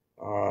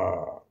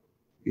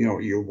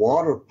 Your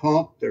water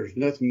pump, there's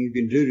nothing you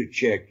can do to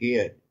check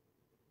it.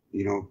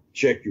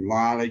 check your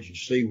mileage and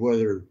see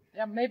whether,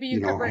 Yeah, maybe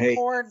you could hey,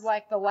 record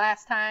like the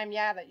last time,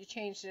 that you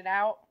changed it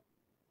out.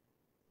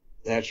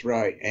 that's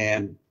right.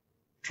 And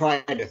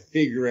try to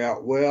figure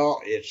out,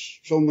 well, it's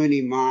so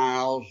many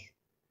miles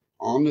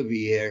on the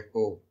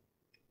vehicle.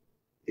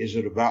 Is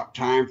it about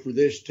time for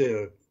this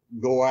to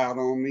go out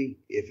on me?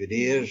 If it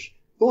is,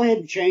 go ahead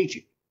and change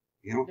it.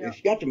 If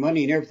you got the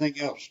money and everything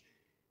else,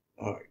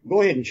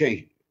 go ahead and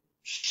change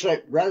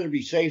it. Rather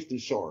be safe than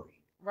sorry.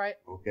 Right.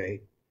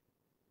 Okay.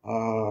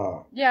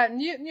 Yeah,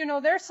 and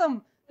there's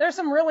some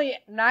really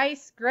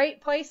nice,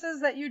 great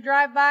places that you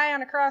drive by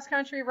on a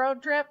cross-country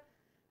road trip,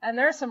 and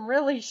there's some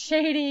really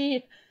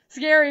shady,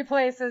 scary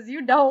places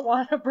you don't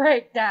want to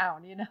break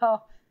down,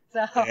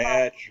 So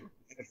that's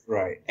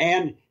right.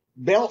 And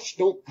belts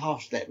don't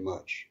cost that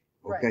much.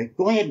 Okay. Right.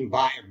 Go ahead and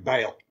buy a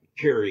belt,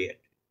 carry it.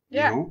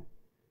 Yeah.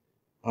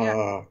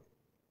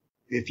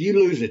 If you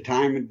lose a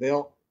timing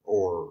belt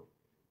or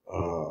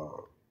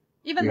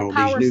even the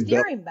power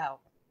steering belt.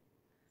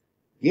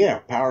 Yeah,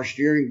 power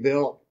steering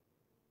belt,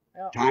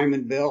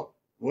 timing belt,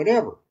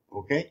 whatever.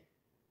 Okay.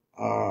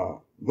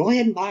 Go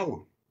ahead and buy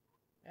one.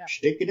 Yeah.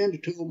 Stick it in the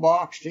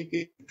toolbox, stick it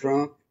in the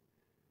trunk.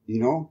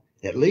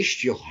 At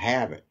least you'll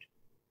have it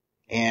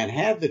and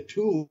have the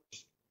tools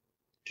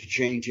to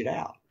change it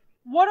out.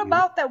 What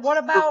about that? What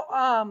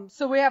about,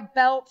 so we have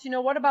belts,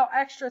 what about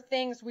extra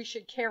things we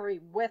should carry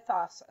with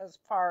us as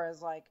far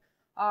as like,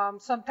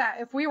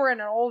 sometimes if we were in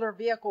an older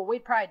vehicle,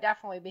 we'd probably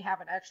definitely be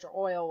having extra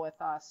oil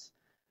with us.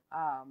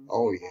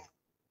 Oh yeah.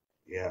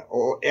 Yeah.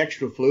 Or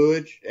extra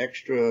fluids,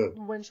 extra,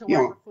 windshield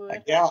wiper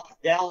fluid. A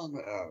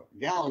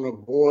gallon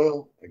of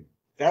oil.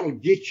 That'll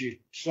get you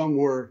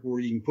somewhere where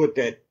you can put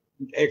that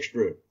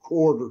extra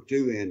quart or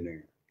two in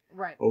there.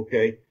 Right.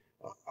 Okay.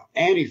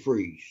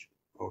 Antifreeze.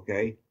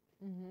 Okay.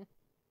 Mm-hmm.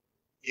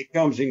 It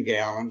comes in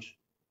gallons.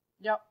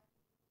 Yep.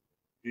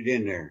 Put it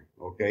in there.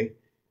 Okay.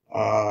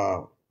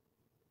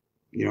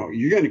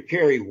 You're going to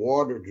carry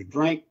water to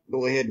drink.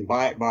 Go ahead and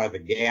buy it by the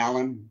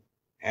gallon.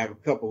 Have a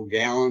couple of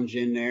gallons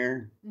in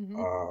there.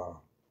 Mm-hmm.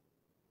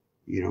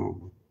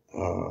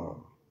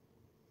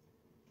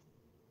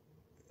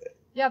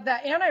 Yeah,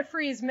 that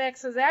antifreeze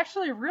mix is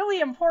actually really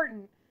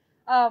important.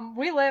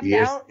 We live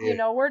down,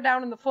 we're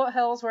down in the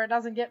foothills where it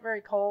doesn't get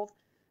very cold.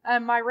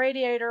 And my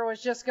radiator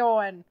was just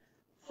going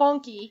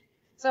funky.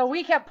 So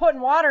we kept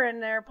putting water in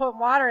there.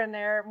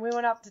 And we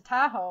went up to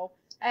Tahoe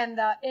and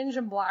the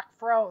engine block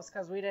froze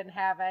because we didn't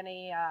have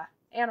any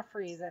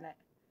antifreeze in it.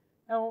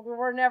 And we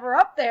were never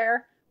up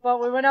there,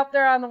 but we went up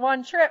there on the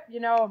one trip,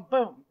 and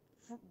boom,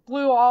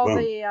 blew all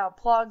the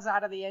plugs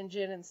out of the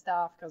engine and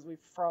stuff because we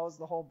froze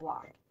the whole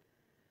block.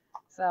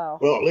 So.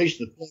 Well, at least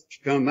the plugs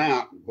come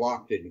out and the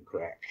block didn't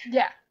crack.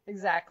 Yeah,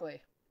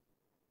 exactly.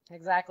 Yeah,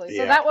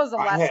 so that was a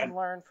lesson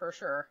learned for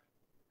sure.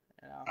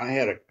 I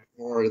had a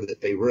car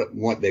that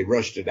they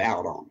rusted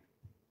out on,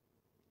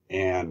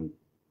 and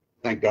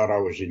thank God I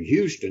was in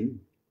Houston.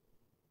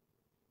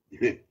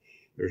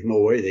 There's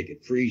no way they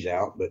could freeze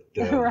out, but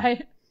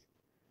right.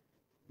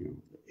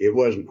 It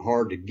wasn't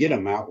hard to get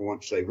them out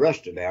once they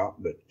rusted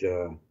out. But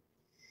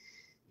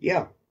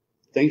yeah,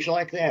 things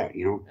like that.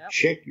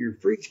 Check your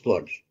freeze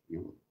plugs.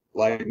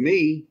 Like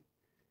me,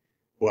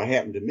 what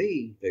happened to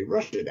me? They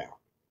rusted out.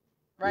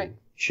 Right.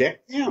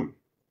 Check them.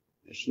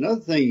 That's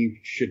another thing you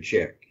should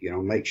check.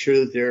 Make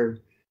sure that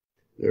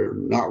they're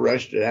not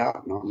rusted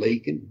out, not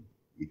leaking.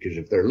 Because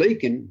if they're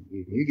leaking,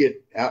 you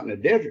get out in the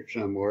desert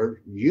somewhere,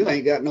 you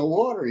ain't got no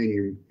water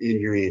in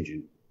your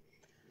engine.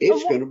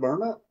 It's going to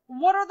burn up.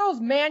 What are those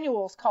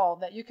manuals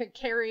called that you could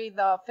carry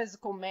the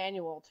physical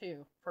manual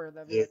to for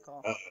the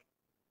vehicle?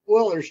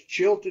 Well, there's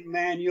Chilton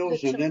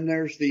manuals, and then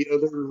there's the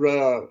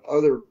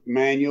other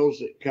manuals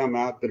that come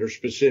out that are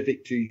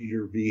specific to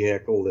your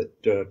vehicle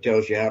that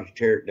tells you how to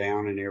tear it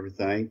down and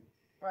everything.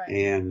 Right.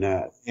 And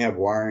have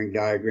wiring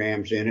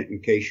diagrams in it in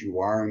case your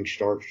wiring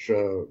starts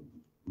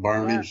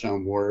burning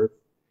somewhere.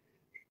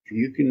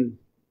 You can,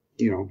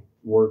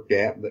 work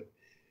that, but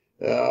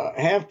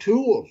have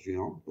tools,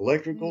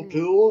 electrical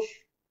tools,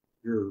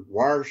 your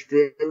wire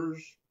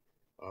strippers.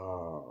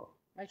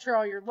 Make sure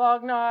all your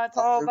lug nuts,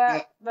 all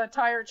that, the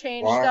tire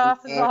change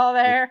stuff is all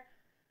there.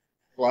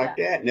 Like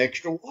that, and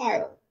extra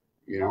wire.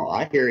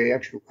 I carry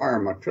extra wire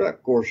in my truck.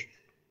 Of course,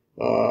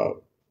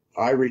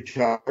 I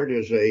retired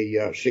as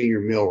a senior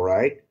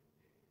millwright,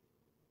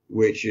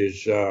 which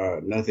is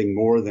nothing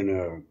more than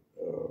a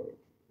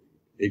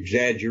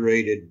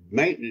exaggerated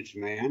maintenance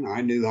man.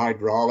 I knew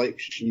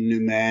hydraulics and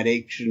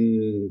pneumatics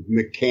and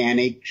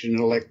mechanics and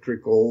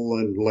electrical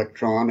and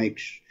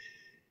electronics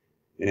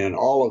and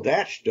all of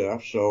that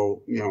stuff.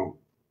 So,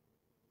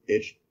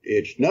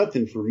 it's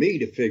nothing for me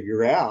to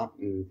figure out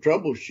and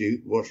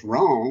troubleshoot what's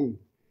wrong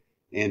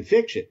and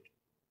fix it.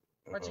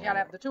 But you got to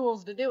have the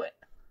tools to do it.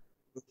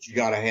 But you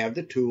got to have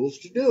the tools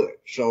to do it.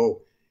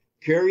 So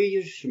carry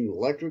you some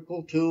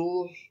electrical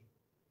tools,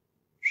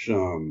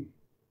 some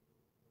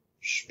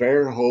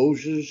spare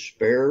hoses,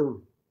 spare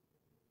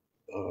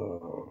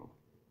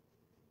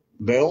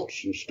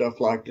belts and stuff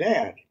like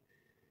that.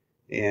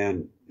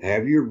 And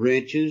have your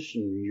wrenches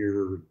and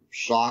your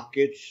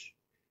sockets,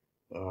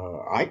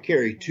 I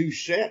carry 2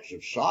 sets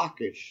of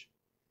sockets,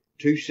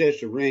 2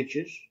 sets of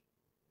wrenches,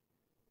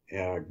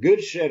 a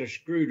good set of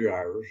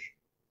screwdrivers.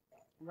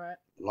 Right.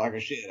 Like I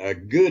said, a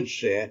good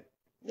set.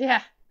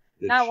 Yeah.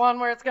 Not one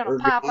where it's going to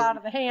pop out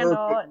of the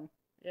handle. And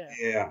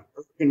yeah,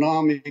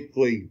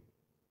 ergonomically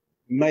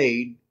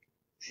made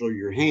so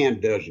your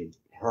hand doesn't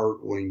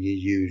hurt when you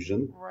use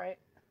them. Right.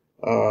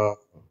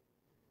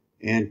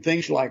 And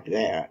things like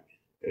that,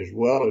 as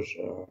well as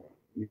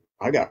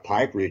I got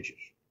pipe wrenches.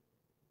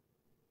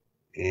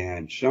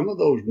 And some of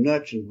those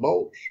nuts and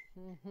bolts,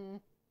 Mm-hmm.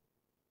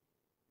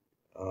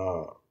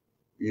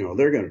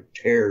 They're going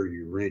to tear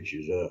your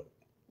wrenches up.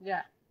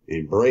 Yeah.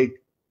 And break.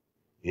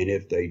 And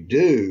if they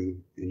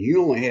do, and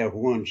you only have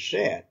one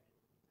set,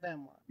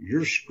 then what?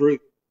 You're screwed.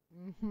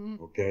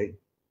 Mm-hmm. Okay?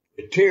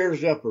 It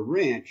tears up a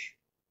wrench.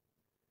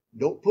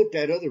 Don't put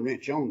that other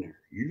wrench on there.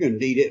 You're going to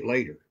need it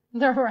later.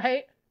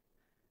 Right.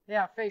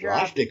 Yeah, figure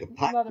out I stick a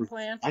pipe another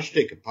plan. I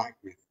stick a pipe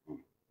wrench on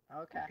it.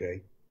 Okay.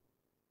 Okay?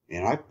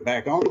 And I put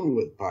back on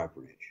with a pipe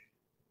wrench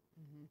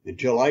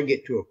until I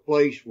get to a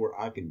place where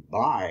I can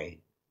buy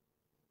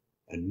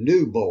a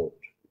new bolt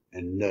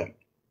and nut.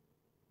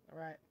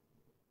 Right.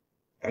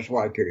 That's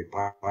why I carry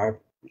pipe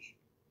wrench.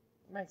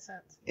 Makes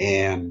sense.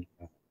 And,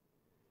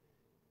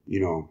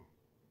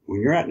 when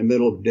you're out in the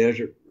middle of the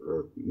desert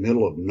or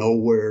middle of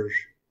nowheres,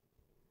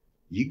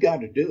 you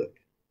got to do it.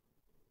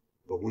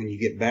 But when you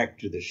get back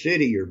to the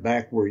city or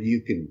back where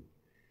you can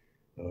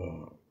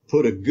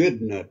put a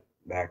good nut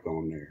back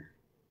on there,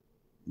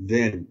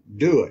 then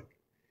do it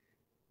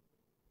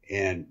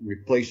and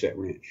replace that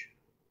wrench.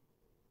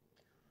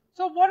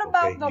 So what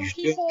about the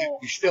people?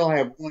 You still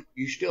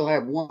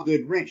have one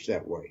good wrench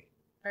that way.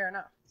 Fair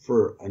enough.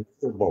 For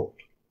another bolt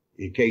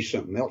in case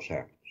something else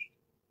happens.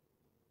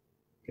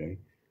 Okay,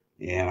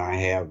 and I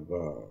have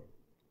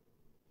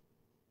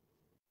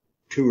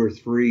 2 or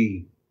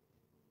 3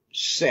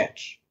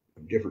 sets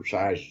of different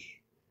sizes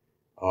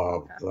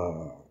of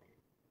pliers.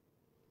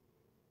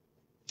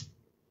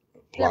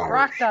 Yeah,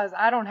 Brock does.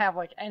 I don't have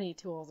like any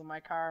tools in my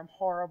car. I'm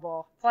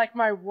horrible. It's like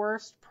my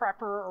worst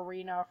prepper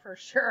arena for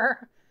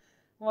sure.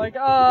 Like,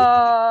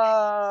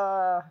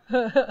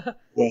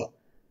 Well,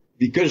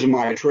 because of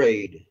my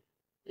trade,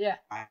 yeah,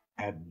 I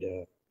had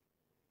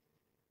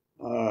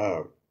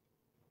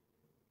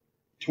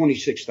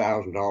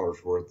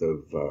 $26,000 worth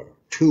of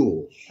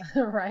tools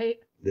right,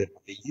 that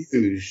I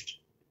used,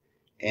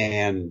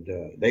 and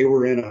they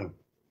were in a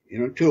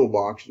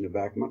toolbox in the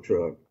back of my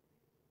truck.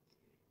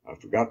 I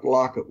forgot to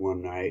lock it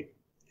one night,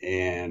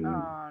 and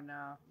oh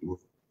no,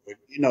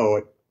 you know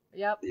it.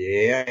 Yep.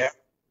 Yeah.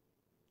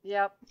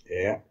 Yep.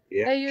 Yeah.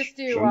 They used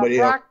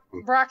to.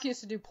 Brock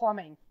used to do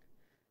plumbing,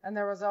 and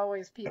there was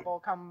always people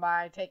coming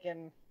by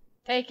taking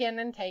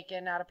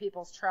out of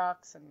people's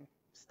trucks and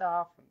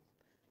stuff, and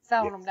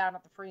selling them down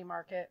at the free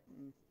market.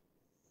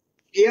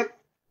 Yep.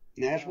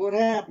 That's what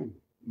happened.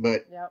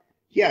 But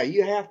yeah,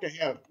 you have to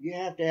have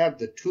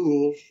the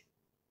tools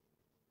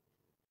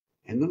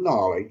and the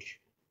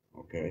knowledge.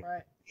 Okay.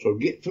 Right. So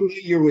get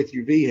familiar with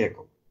your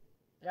vehicle.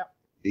 Yep.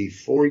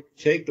 Before you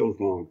take those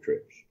long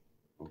trips.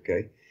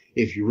 Okay.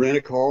 If you rent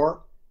a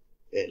car,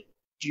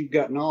 you've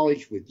got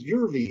knowledge with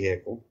your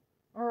vehicle.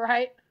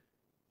 Right.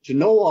 To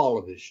know all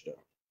of this stuff.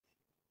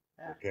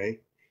 Yeah. Okay.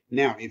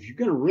 Now, if you're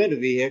going to rent a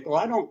vehicle,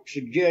 I don't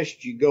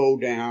suggest you go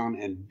down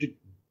and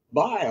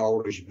buy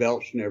all these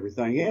belts and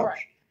everything else.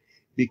 Right.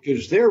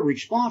 Because they're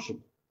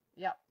responsible.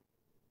 Yep.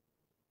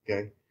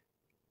 Okay.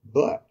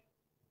 But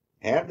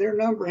have their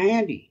number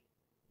handy.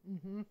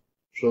 Mm-hmm.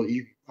 So that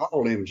you can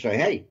call them and say,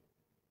 hey,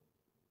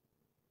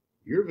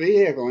 your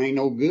vehicle ain't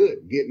no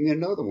good. Get me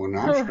another one.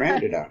 I'm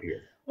stranded out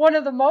here. One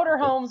of the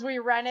motorhomes we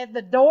rented,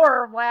 the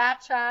door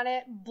latch on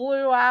it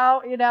blew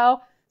out,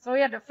 so we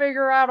had to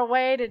figure out a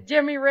way to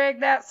jimmy rig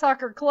that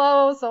sucker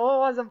closed so it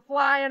wasn't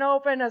flying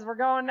open as we're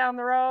going down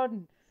the road.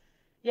 And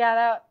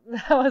yeah,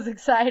 that was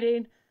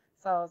exciting.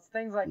 So it's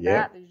things like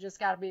that you just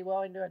got to be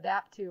willing to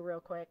adapt to real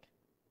quick.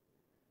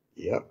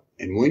 Yep.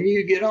 And when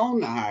you get on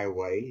the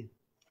highway,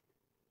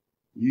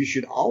 you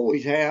should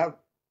always have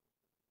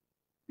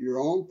your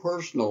own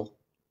personal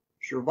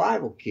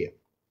survival kit.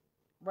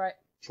 Right.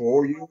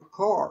 For your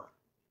car.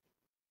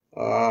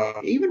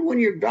 Even when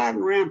you're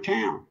driving around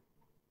town,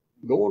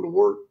 going to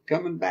work,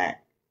 coming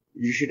back,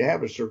 you should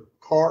have a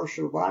car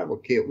survival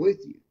kit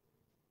with you.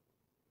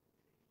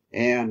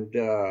 And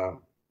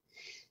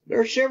there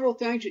are several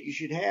things that you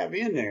should have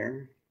in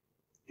there.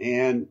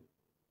 And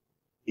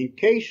in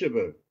case of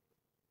a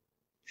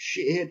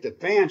shit hit the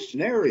fan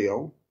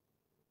scenario,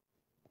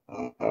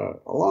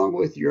 along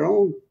with your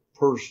own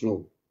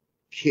personal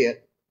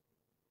kit,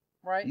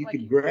 right, you like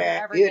could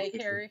grab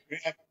it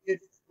as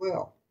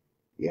well.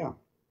 Yeah.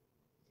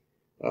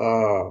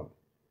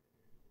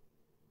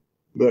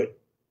 But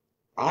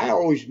I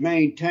always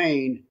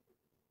maintain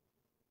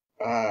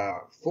a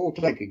full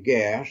tank of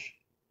gas,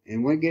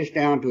 and when it gets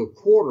down to a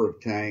quarter of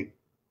tank,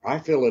 I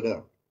fill it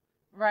up.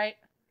 Right.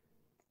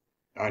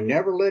 I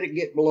never let it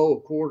get below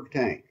a quarter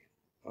tank.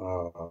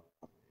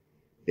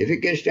 If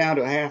it gets down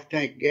to a half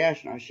tank of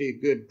gas and I see a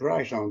good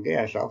price on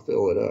gas, I'll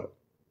fill it up.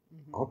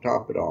 Mm-hmm. I'll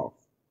top it off.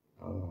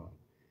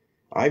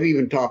 I've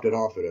even topped it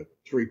off at a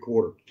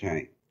 3/4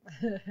 tank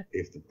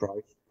if the price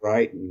is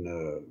right and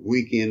the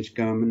weekend's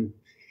coming,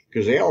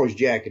 because they always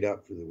jack it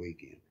up for the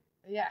weekend.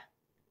 Yeah.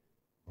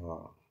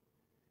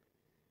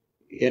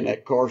 In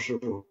that car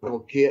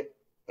survival kit,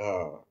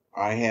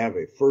 I have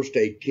a first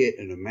aid kit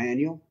and a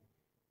manual.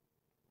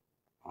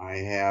 I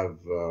have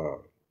a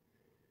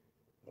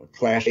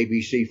Class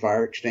ABC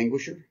fire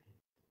extinguisher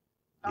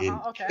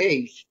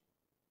Okay.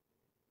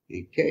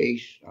 in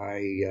case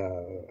I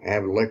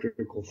have an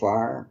electrical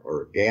fire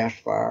or a gas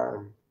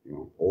fire,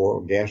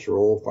 gas or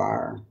oil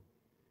fire.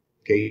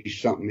 In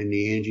case something in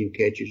the engine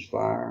catches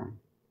fire,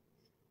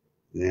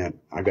 then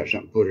I got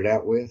something to put it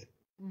out with.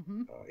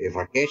 Mm-hmm. If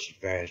I catch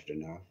it fast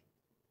enough.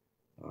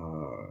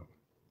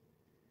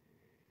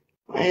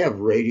 I have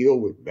radio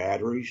with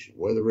batteries,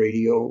 weather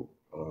radio,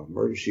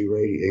 emergency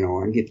radio.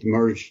 I can get the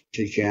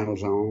emergency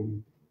channels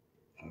on.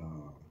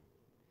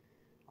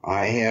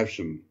 I have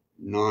some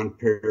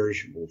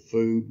non-perishable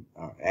food.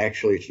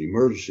 Actually, it's an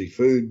emergency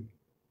food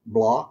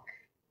block.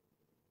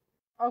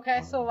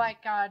 Okay, so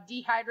like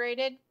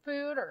dehydrated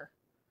food or?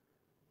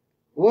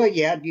 Well,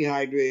 yeah,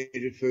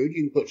 dehydrated food.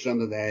 You can put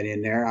some of that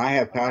in there. I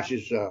have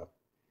pouches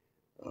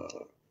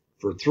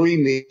for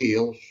 3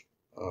 meals,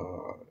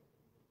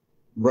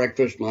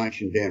 breakfast,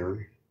 lunch, and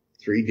dinner,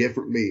 3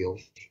 different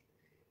meals,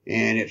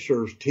 and it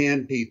serves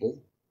 10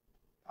 people.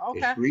 Okay.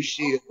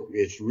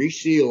 It's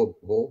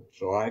resealable,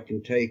 so I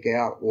can take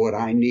out what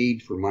I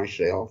need for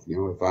myself.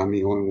 If I'm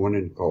the only one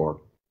in the car,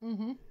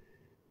 Mm-hmm.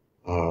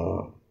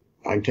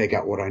 I can take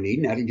out what I need,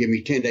 and that'll give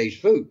me 10 days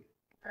food.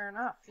 Fair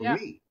enough. For Yeah.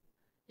 me.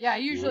 Yeah, I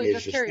usually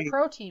just carry same.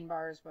 protein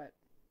bars, but.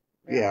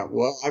 Yeah.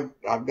 Well,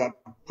 I've got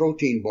a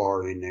protein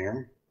bar in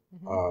there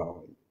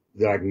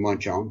that I can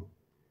munch on.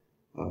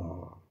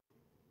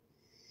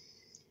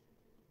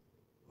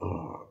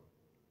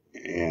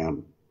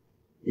 And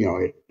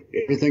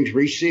everything's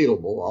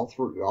resealable.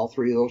 All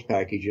three of those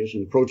packages,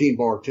 and the protein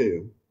bar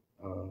too.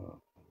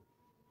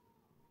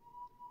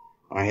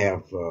 I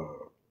have.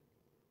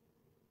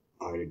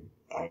 I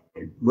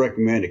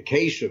recommend a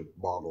case of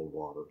bottled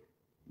water,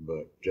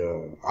 but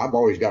I've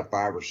always got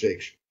 5 or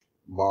 6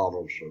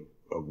 bottles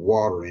of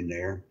water in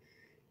there,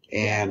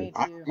 and me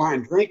I too. don't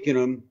mind drinking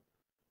them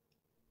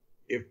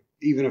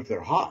even if they're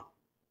hot.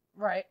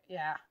 Right.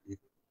 Yeah. You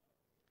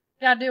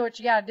gotta do what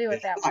you gotta do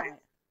at that point.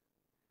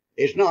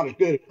 It's not as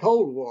good as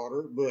cold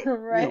water, but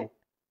Right.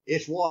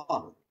 it's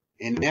water,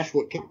 and that's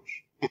what counts.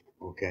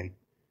 Okay.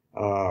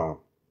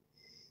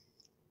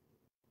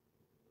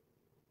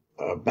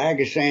 A bag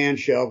of sand,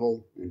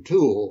 shovel, and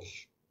tools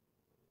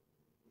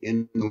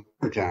in the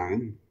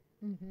wintertime.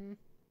 Mm-hmm.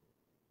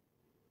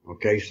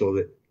 Okay, so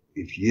that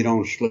if you get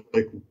on a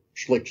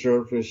slick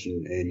surface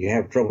and you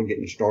have trouble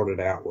getting started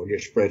out, we'll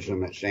just spread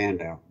some of that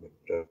sand out.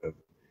 But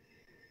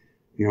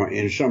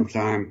in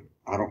summertime,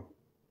 I don't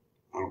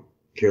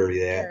carry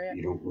that.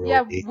 You don't really.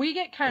 Yeah, we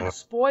get kind of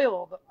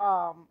spoiled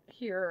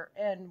here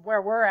and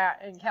where we're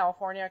at in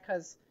California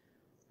because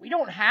we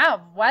don't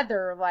have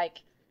weather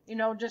like.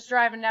 Just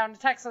driving down to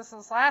Texas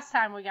this last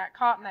time, we got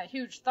caught in that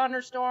huge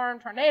thunderstorm,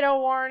 tornado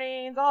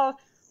warnings, all.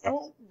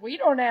 Well, we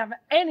don't have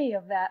any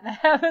of that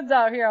happens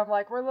out here. I'm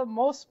like, we're the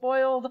most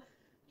spoiled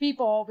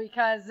people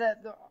because,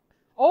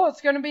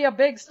 it's going to be a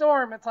big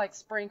storm. It's like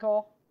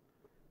sprinkle,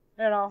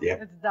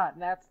 It's done.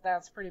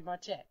 That's pretty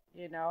much it,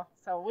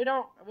 So we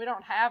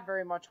don't have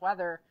very much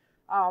weather.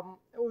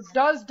 It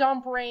does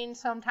dump rain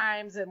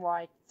sometimes in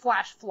like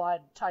flash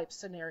flood type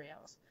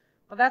scenarios,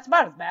 but that's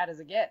about as bad as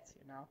it gets,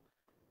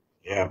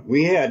 Yeah,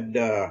 we had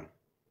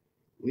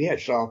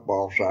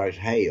softball size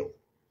hail.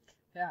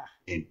 Yeah.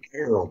 In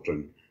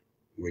Carrollton,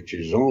 which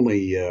is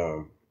only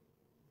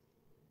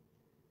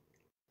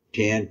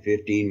 10,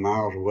 15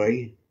 miles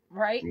away.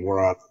 Right. From where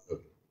I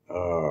live.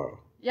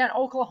 Yeah, and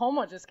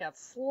Oklahoma just got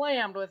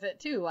slammed with it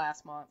too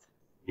last month.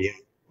 Yeah.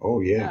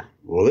 Oh yeah.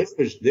 Well, this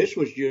was just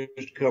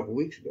a couple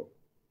weeks ago.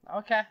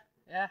 Okay.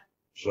 Yeah.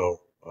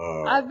 So.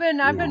 I've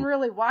been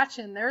really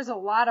watching. There's a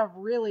lot of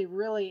really,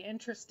 really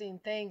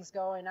interesting things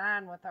going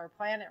on with our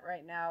planet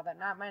right now that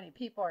not many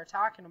people are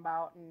talking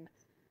about. And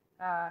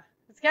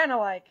it's kind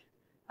of like,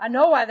 I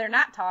know why they're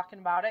not talking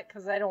about it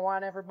because they don't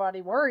want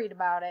everybody worried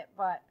about it.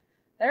 But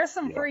there's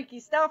some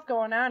freaky stuff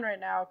going on right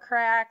now.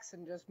 Cracks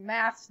and just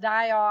mass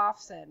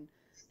die-offs and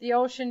the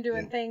ocean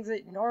doing things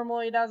it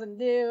normally doesn't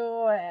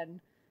do.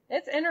 And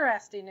it's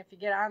interesting if you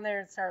get on there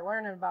and start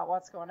learning about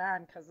what's going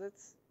on because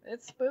it's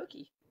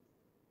spooky.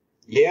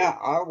 Yeah,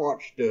 I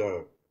watched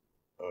a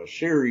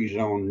series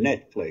on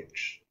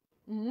Netflix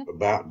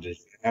about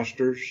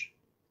disasters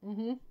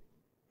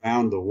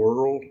around the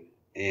world,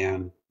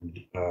 and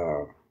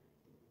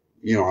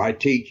I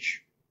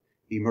teach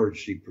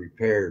emergency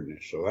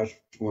preparedness, so that's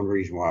one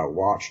reason why I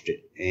watched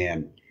it,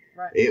 and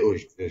it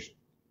was just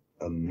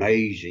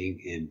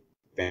amazing and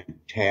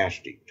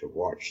fantastic to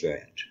watch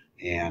that,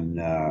 and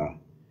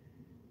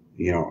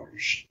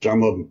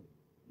some of them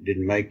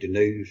didn't make the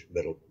news,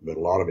 but a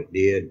lot of it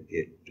did.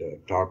 It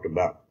talked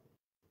about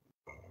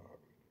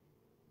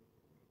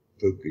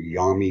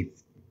Fukushima.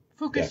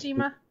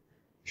 Fukushima.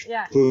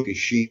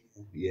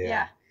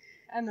 Yeah.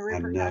 And the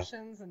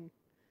repercussions and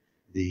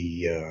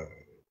the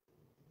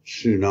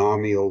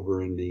tsunami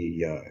over in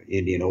the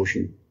Indian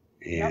Ocean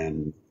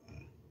and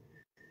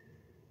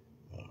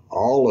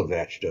all of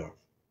that stuff.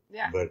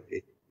 Yeah. But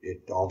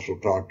it also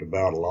talked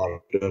about a lot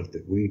of stuff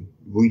that we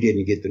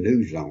didn't get the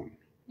news on.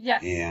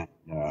 Yes. And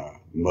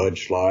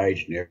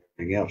mudslides and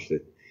everything else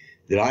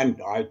that I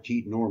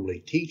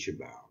normally teach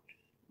about.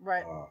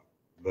 Right.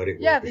 But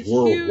it the was huge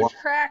worldwide.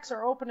 cracks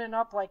are opening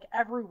up like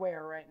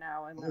everywhere right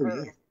now in the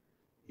earth.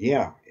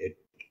 Yeah, it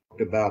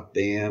talked about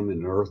them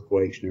and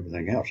earthquakes and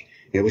everything else.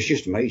 It was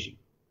just amazing.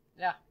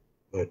 Yeah.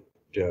 But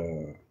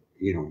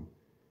getting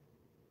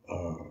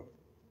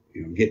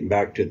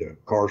back to the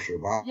car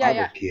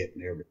survival kit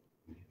and everything,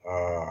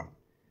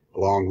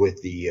 along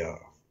with the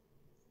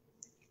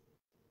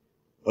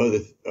other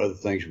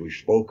things we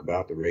spoke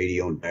about, the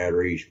radio and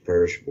batteries,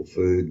 perishable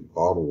food,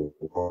 bottled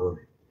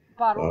water.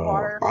 Bottled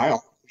water.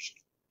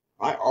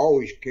 I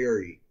always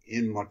carry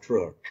in my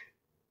truck.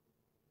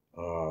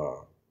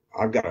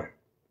 I've got a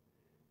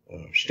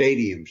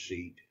stadium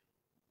seat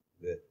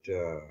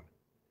that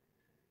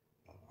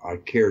I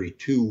carry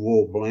 2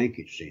 wool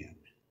blankets in.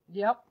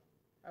 Yep.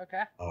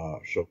 Okay.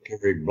 So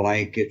carry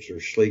blankets or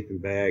sleeping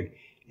bag,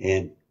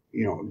 and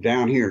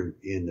down here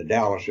in the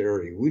Dallas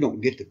area, we don't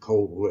get the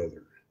cold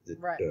weather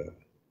that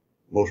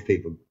most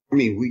people. I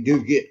mean, we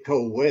do get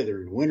cold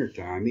weather in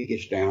wintertime. It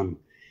gets down,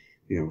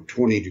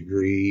 20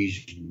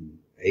 degrees and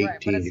 18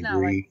 but it's degrees.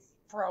 not like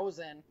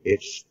frozen.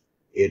 It's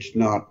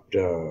not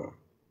the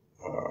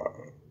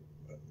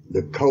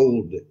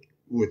cold that,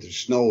 with the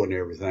snow and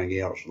everything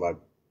else, like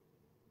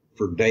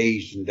for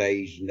days and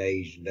days and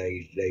days and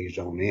days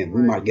on end.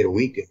 We might get a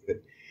week of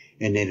it,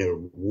 and then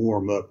it'll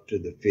warm up to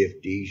the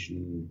 50s,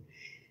 and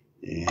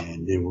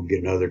then we'll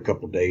get another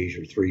couple of days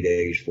or 3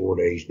 days, 4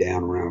 days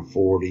down around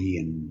 40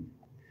 and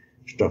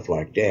stuff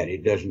like that.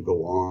 It doesn't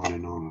go on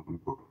and on and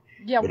on.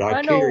 Yeah, but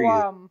I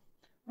know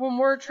when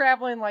we're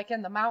traveling like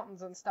in the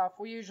mountains and stuff,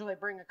 we usually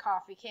bring a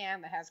coffee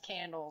can that has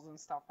candles and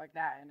stuff like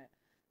that in it.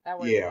 That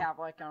way we have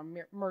like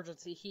an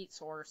emergency heat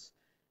source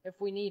if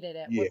we needed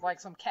it with like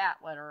some cat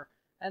litter.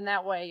 And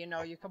that way,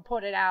 you can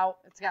put it out.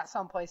 It's got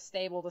someplace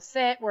stable to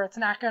sit where it's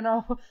not going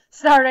to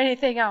start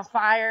anything on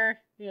fire,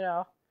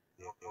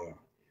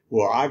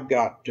 Well, I've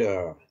got,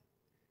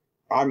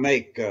 I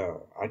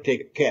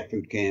take cat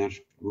food cans.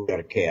 We've got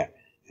a cat.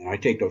 And I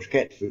take those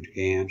cat food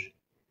cans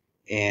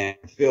and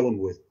fill them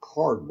with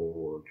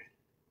cardboard.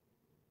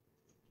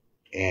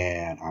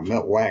 And I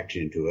melt wax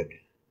into it.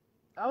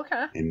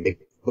 Okay. And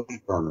make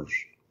hood burners.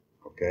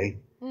 Okay.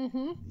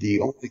 Mm-hmm. The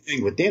only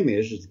thing with them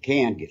is the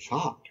can gets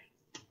hot.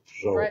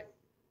 So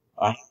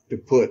I have to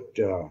put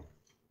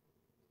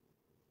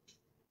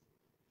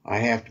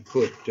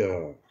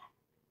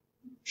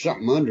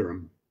something under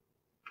them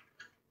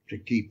to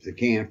keep the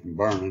can from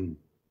burning.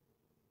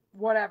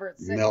 Whatever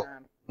it's sitting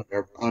on.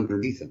 Whatever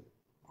underneath them.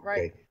 Okay?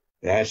 Right.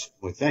 That's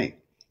the thing.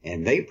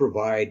 And they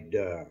provide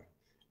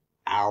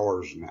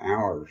hours and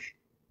hours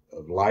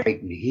of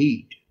light and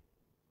heat.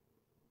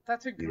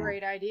 That's a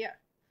great idea.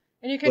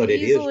 And you can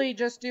easily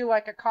just do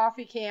like a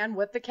coffee can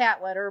with the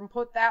cat litter and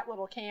put that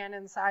little can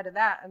inside of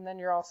that, and then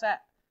you're all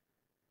set.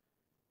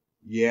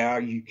 Yeah,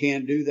 you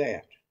can do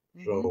that.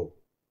 Mm-hmm. So,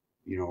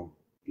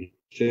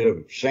 instead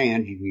of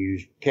sand, you can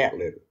use cat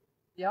litter.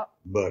 Yep.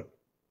 But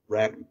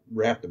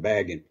wrap the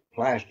bag in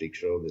plastic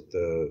so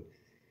that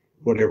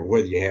whatever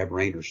weather you have,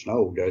 rain or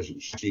snow,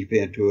 doesn't seep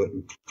into it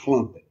and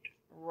clump it.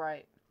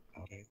 Right.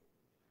 Okay.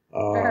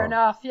 Fair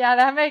enough. Yeah,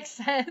 that makes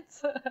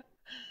sense.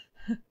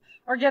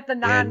 Or get the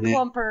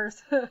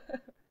non-clumpers.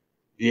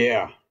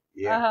 Yeah.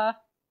 Uh-huh.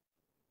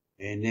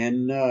 And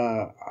then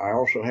I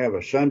also have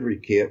a sundry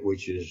kit,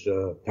 which is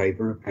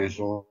paper and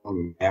pencil, a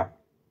map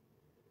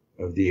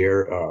of the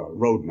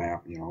road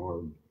map,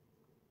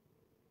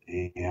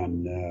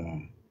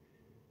 and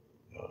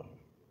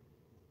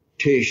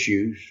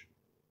tissues,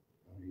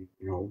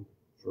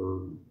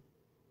 for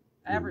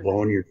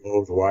blowing your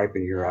clothes,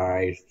 wiping your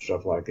eyes,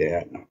 stuff like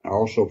that. And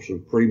also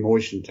some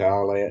pre-moistened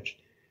towelettes.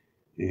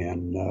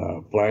 And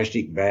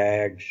plastic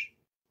bags,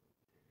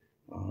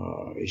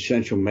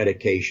 essential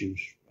medications,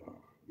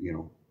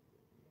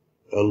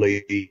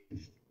 Aleve,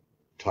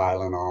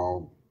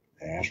 Tylenol,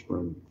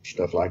 aspirin,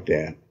 stuff like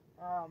that.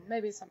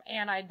 Maybe some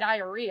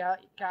anti-diarrhea.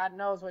 God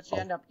knows what you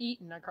end up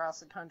eating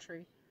across the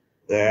country.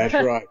 That's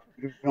right.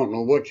 You don't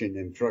know what's in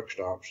them truck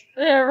stops.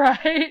 Yeah,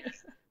 right.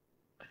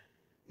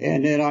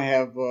 And then I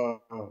have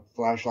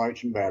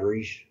flashlights and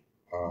batteries,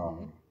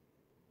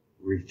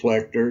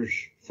 reflectors,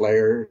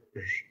 flares,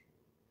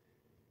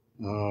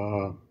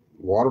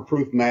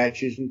 waterproof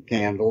matches and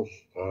candles.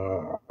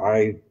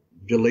 I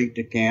delete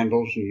the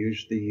candles and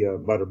use the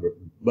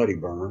buddy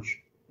burners.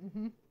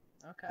 Mm-hmm.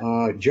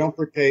 Okay.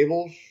 Jumper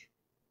cables,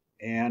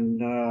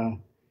 and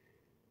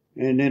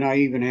then I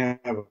even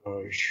have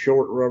a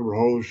short rubber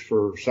hose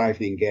for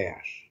siphoning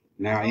gas.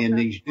 Now, in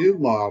these new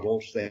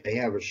models, they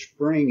have a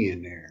spring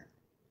in there,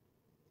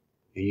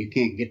 and you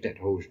can't get that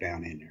hose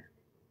down in there.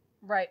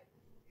 Right.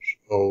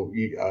 So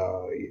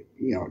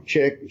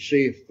check and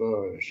see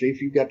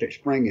if you've got that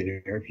spring in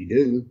there. If you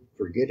do,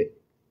 forget it.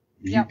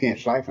 You can't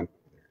siphon.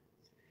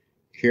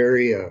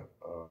 Carry a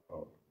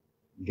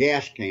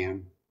gas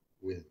can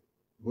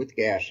with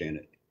gas in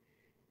it,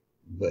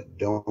 but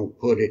don't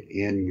put it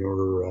in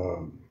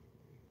your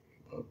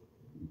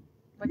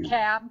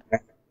cab.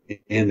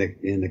 In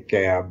the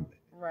cab,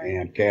 Right.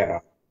 and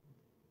cab,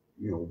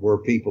 where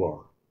people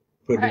are.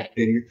 Put it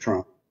in your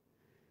trunk.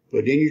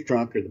 Put it in your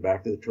trunk or the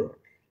back of the truck.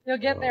 You'll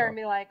get there and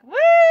be like, woo,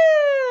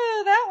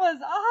 that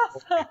was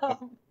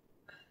awesome.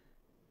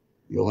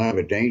 You'll have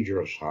a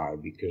dangerous high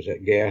because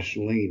that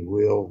gasoline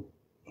will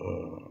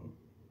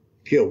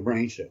kill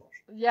brain cells.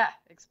 Yeah,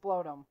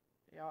 explode them.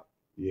 Yep.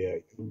 Yeah,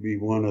 you'll be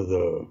one of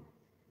the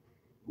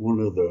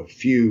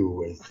few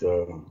with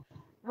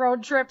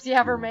road trips you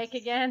ever make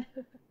again.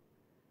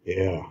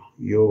 Yeah,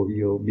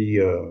 you'll be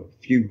a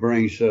few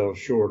brain cells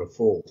short of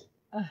full.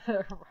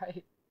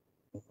 Right.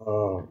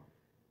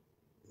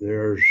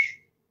 There's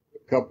a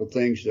couple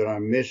things that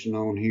I'm missing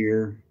on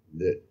here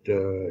that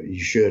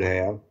you should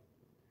have.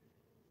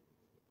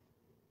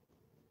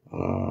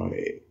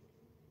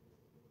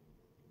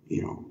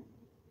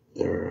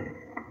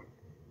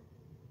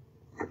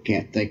 I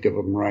can't think of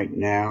them right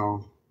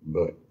now,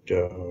 but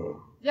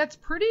yeah, it's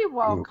pretty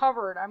well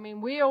covered. I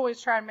mean, we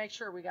always try to make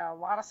sure we got a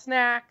lot of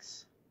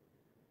snacks,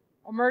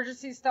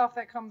 emergency stuff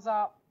that comes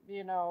up,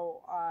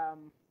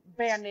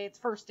 Band-Aids,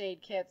 first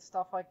aid kits,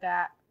 stuff like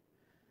that.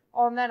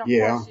 Oh, and then, of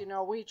course,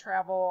 we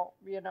travel,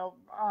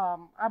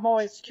 I'm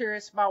always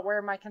curious about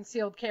where my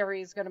concealed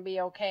carry is going to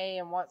be okay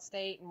and what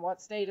state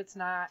it's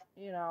not,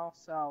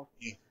 so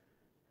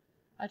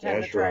I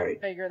tend to try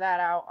and figure that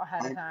out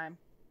ahead of time.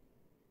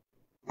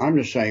 I'm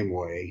the same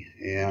way,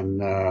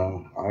 and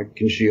I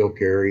conceal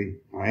carry.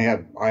 I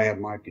have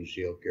my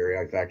concealed carry.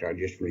 In fact, I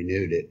just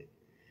renewed it.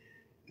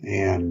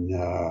 And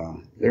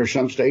there are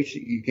some states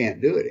that you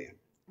can't do it in.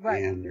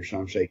 Right. And there's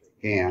some states you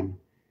can.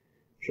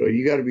 So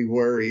you got to be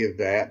wary of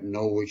that and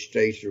know which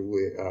states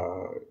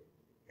are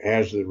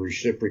has the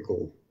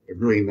reciprocal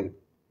agreement.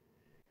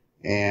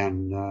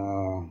 And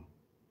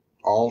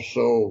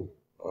also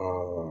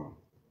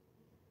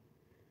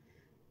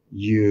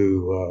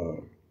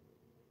you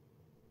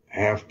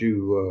have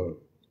to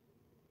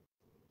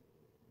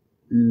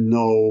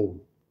know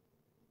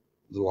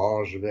the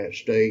laws of that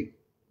state.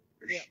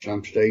 There's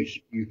some states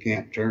you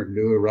can't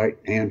do a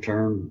right-hand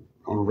turn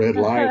on a red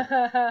light.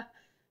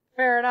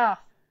 Fair enough.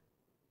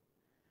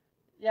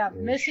 Yeah,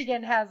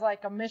 Michigan has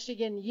like a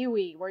Michigan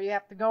UE where you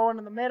have to go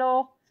into the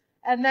middle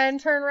and then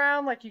turn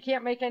around. Like you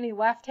can't make any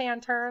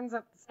left-hand turns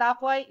at the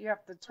stoplight. You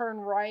have to turn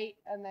right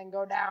and then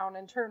go down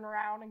and turn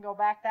around and go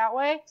back that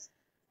way.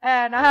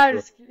 And I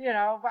just,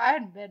 I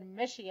hadn't been in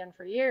Michigan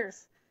for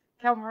years.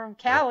 Coming from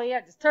Cali,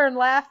 I just turned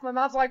left. My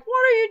mom's like,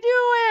 "What are you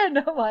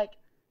doing?" I'm like,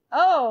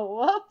 "Oh,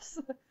 whoops."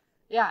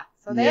 Yeah,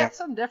 so they have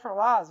some different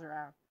laws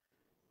around.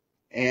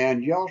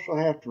 And you also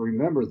have to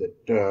remember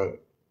that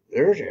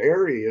there's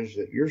areas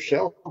that your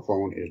cell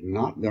phone is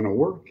not going to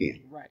work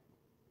in. Right.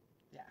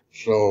 Yeah.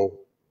 So,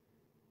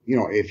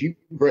 if you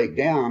break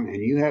down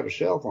and you have a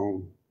cell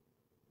phone,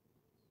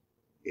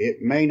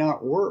 it may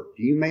not work.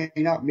 You may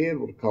not be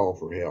able to call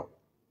for help.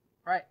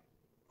 Right.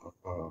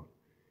 You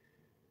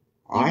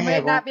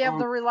may not be able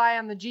to rely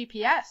on the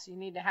GPS. You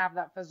need to have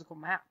that physical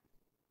map.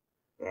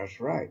 That's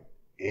right.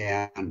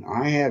 And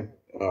I have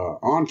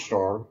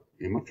OnStar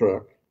in my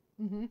truck.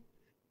 Mm-hmm.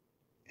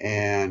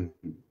 And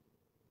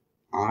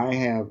I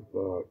have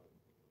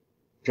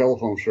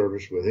telephone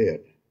service with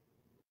it.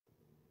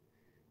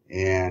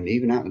 And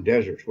even out in the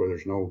deserts where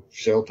there's no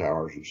cell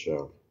towers and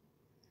stuff,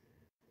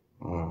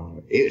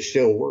 it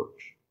still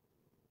works.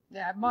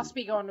 Yeah, it must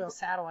be going to a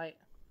satellite.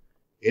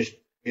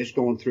 It's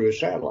going through a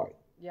satellite.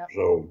 Yep.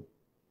 So,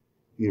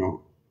 you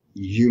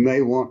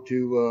may want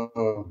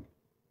to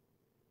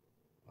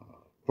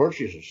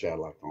purchase a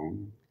satellite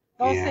phone.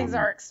 Those things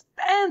are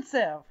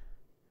expensive.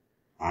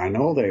 I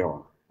know they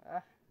are.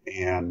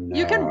 And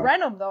you can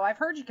rent them though. I've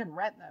heard you can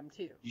rent them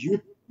too.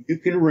 You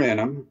can rent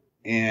them,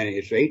 and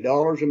it's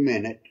 $8 a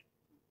minute.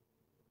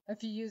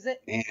 If you use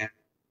it. And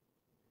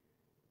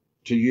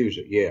to use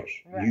it, yes.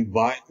 Right. You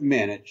buy the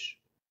minutes,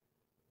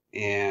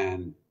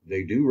 and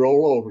they do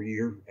roll over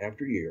year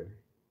after year,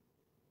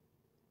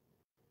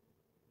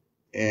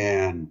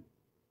 and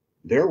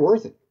they're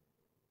worth it.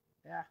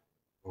 Yeah.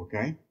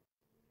 Okay.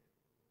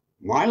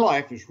 My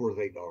life is worth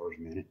 $8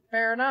 a minute.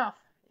 Fair enough.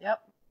 Yep.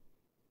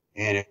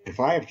 And if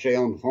I have to stay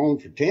on the phone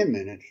for 10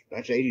 minutes,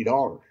 that's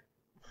 $80.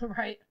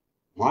 Right.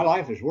 My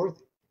life is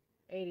worth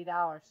it.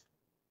 $80.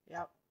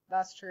 Yep.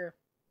 That's true.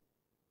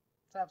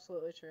 It's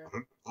absolutely true.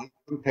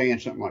 I'm paying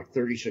something like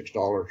 $36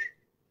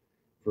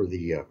 for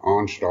the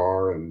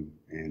OnStar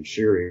and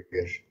Sirius.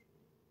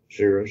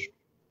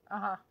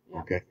 Uh-huh.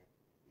 Yep. Okay.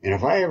 And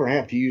if I ever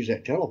have to use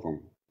that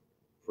telephone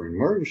for an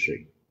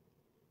emergency,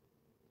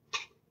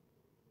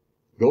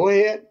 go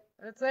ahead.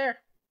 It's there.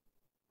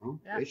 Well,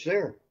 it's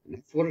there. And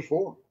that's what it's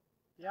for.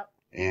 Yep.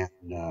 And,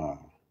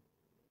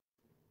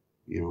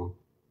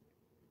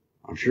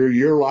 I'm sure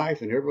your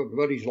life and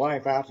everybody's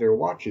life out there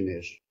watching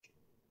this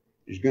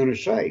is going to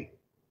say.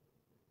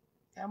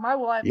 Yeah, my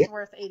life is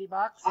worth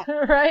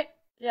 $80, right?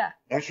 Yeah.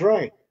 That's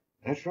right.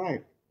 That's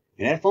right.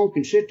 And that phone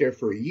can sit there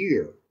for a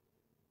year.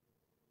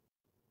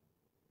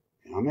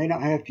 And I may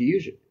not have to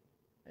use it.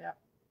 Yeah.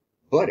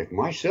 But if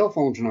my cell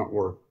phone's not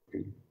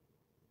working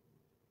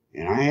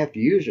and I have to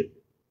use it,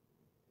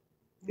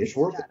 it's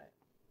worth it.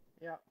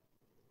 Yeah.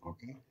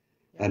 Okay.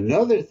 Yeah.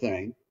 Another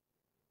thing,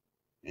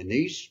 and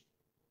these,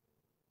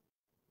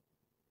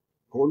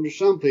 according to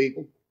some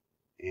people,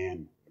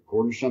 and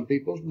according to some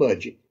people's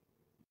budget,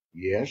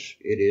 yes,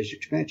 it is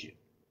expensive.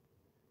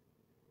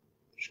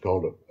 It's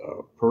called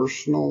a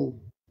personal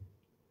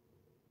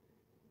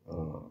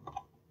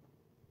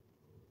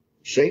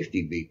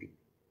safety beacon.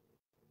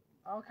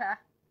 Okay.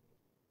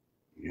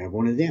 You have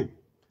one of them.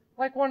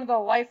 Like one of the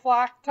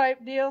LifeLock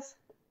type deals?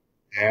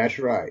 That's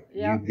right.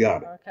 Yep. You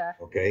got it. Okay.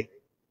 Okay.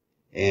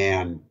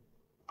 And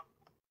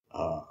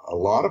a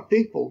lot of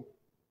people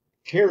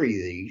carry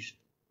these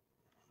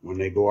when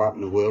they go out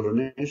in the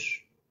wilderness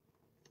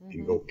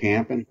and go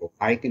camping, go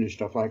hiking and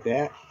stuff like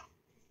that.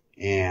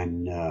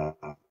 And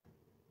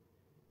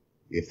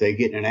if they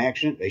get in an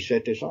accident, they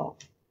set this off.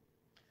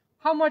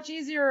 How much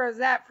easier is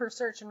that for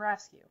search and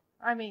rescue?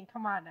 I mean,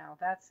 come on now.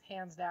 That's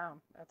hands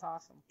down. That's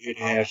awesome. It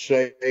has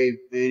saved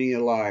many a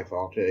life,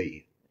 I'll tell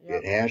you.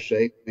 Yep. It has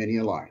saved many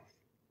a life.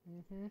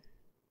 Mm-hmm.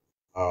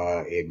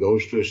 It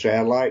goes to a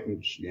satellite,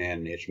 and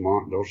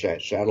that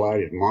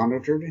satellite is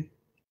monitored,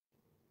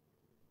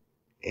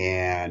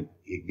 and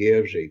it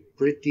gives a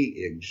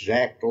pretty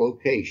exact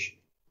location.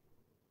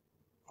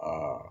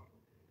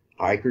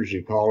 Hikers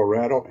in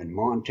Colorado and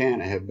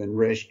Montana have been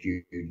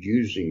rescued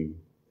using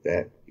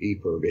that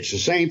EPIRB. It's the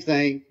same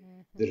thing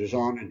that is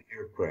on an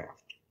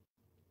aircraft.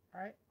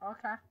 Right.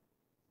 Okay.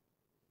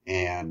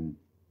 And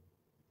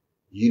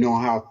you know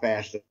how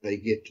fast they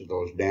get to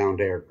those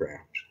downed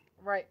aircraft.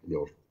 Right.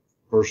 Those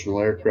personal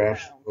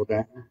aircrafts go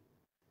down.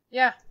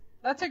 Yeah,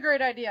 that's a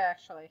great idea,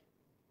 actually.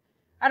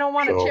 I don't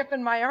want a chip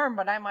in my arm,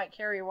 but I might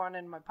carry one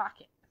in my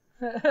pocket.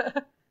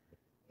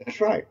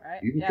 That's right.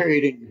 You can carry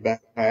it in your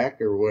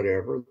backpack or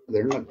whatever.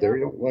 They're not. They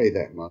don't weigh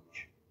that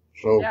much.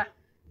 So,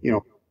 you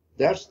know,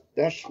 that's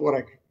what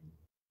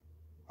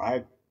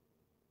I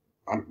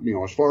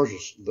as far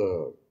as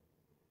the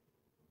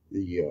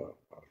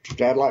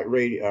satellite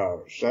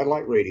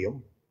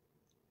radio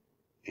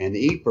and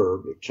the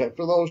EPIRB, except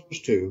for those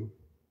two,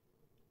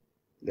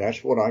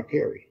 that's what I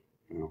carry.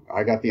 You know,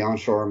 I got the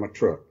OnStar in my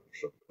truck.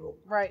 So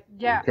right.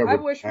 Yeah. I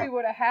wish we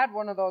would have had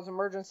one of those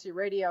emergency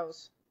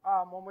radios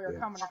when we were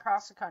coming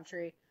across the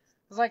country.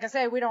 Because like I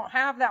say, we don't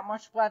have that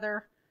much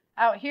weather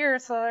out here,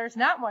 so there's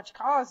not much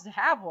cause to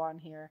have one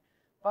here.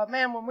 But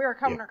man, when we were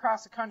coming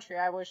across the country,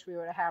 I wish we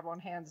would have had one,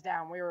 hands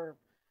down. We were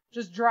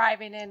just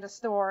driving into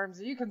storms.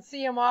 You can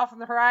see them off on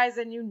the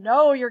horizon. You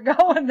know you're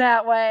going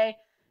that way.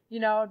 You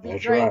know, it'd be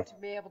great to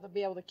be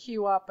able to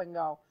queue up and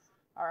go,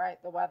 all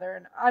right, the weather.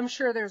 And I'm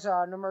sure there's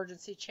an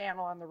emergency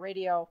channel on the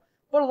radio.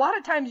 But a lot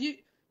of times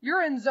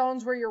you're in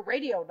zones where your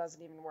radio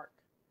doesn't even work.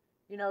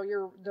 You know,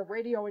 the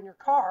radio in your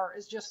car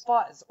is just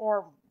fuzz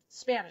or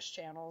Spanish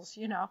channels,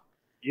 you know.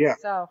 Yeah.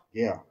 So.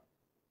 Yeah.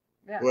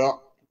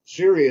 Well,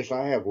 Sirius,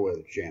 I have a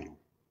weather channel.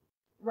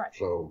 Right.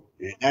 So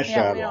that's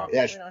satellite.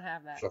 We don't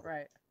have that. So,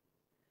 right.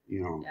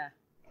 You know. Yeah.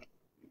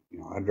 You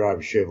know, I drive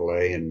a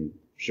Chevrolet, and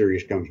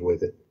Sirius comes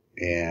with it,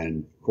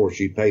 and of course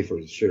you pay for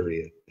the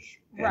Sirius,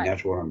 and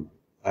that's what I'm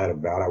glad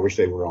about. I wish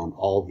they were on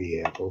all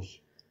vehicles.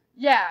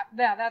 Yeah,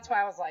 that's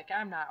why I was like,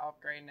 I'm not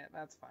upgrading it.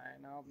 That's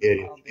fine.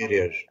 It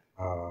is.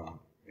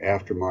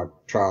 After my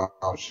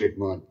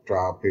 6-month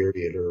trial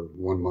period or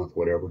 1 month,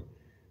 whatever,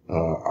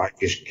 I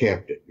just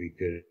kept it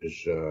because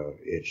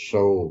it's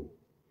so,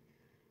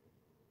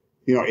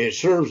 you know, it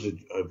serves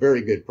a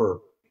very good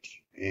purpose,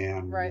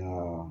 and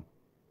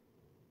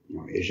you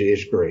know,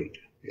 it's great.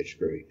 It's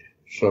great.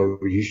 So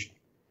you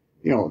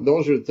know,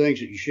 those are the things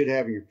that you should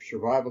have in your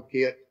survival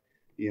kit.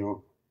 You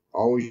know,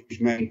 always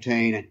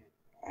maintain a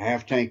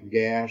half tank of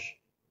gas.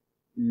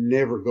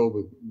 Never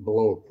go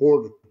below a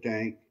quarter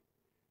tank.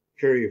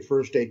 Carry a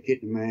first aid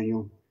kit and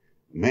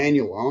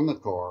manual on the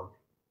car.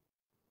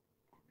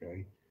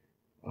 Okay.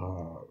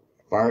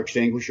 Fire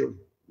extinguisher,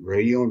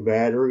 radio and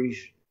batteries,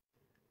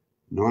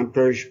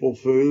 non-perishable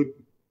food,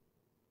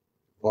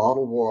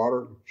 bottled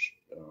water,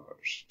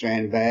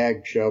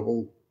 sandbag,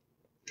 shovel,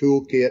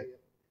 toolkit,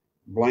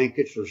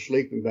 blankets or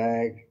sleeping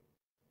bag,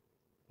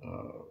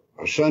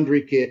 a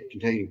sundry kit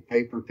containing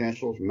paper and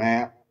pencils,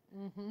 map,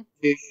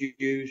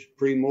 tissues,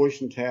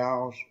 pre-moistened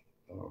towels,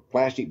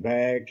 plastic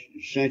bags,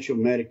 essential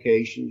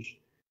medications,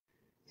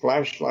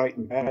 flashlight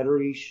and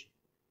batteries,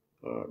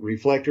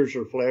 reflectors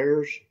or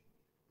flares,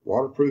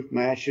 waterproof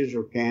matches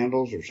or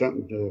candles or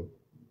something to,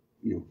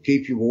 you know,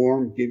 keep you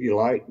warm, give you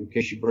light in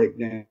case you break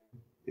down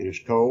and it's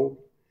cold,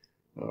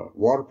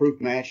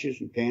 waterproof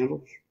matches and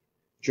candles,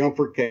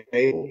 jumper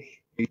cables,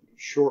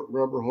 short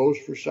rubber hose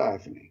for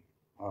siphoning.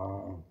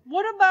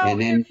 What about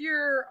if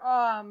you're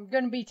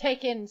going to be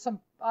taking some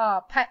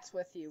pets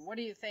with you? What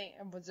do you think?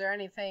 Was there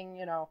anything,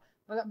 you know,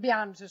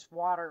 beyond just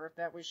water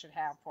that we should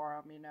have for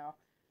them, you know?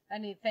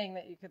 Anything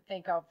that you could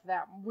think of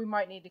that we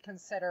might need to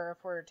consider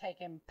if we're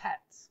taking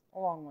pets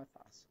along with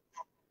us?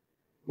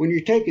 When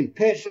you're taking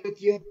pets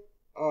with you,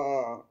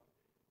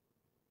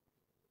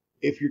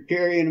 if you're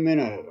carrying them in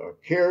a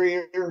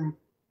carrier, you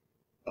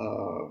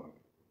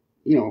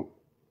know,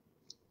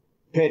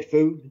 pet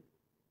food,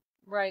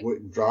 Right.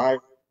 dry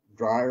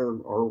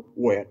or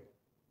wet,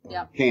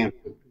 Yep. canned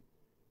food.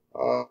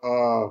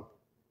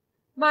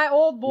 My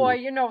old boy,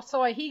 you know,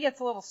 so he gets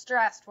a little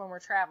stressed when we're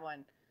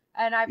traveling.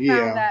 And I found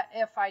Yeah. that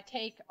if I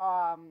take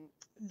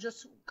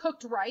just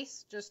cooked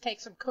rice, just take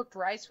some cooked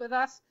rice with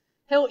us,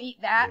 he'll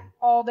eat that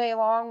all day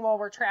long while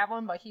we're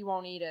traveling, but he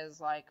won't eat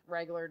his like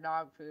regular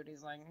dog food.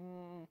 He's like,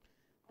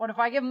 But if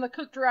I give him the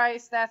cooked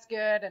rice, that's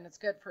good, and it's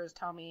good for his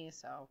tummy.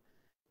 So,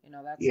 you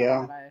know, that's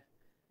something that I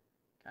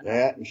kind of...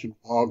 That and some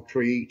dog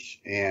treats,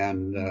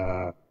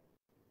 and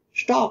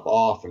stop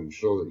often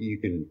so that you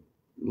can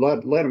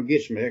let them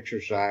get some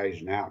exercise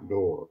and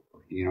outdoor.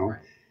 You know,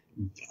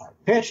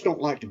 pets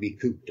don't like to be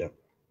cooped up.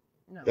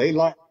 No. They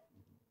like,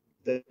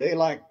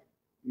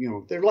 you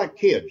know, they're like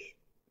kids.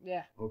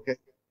 Yeah. Okay.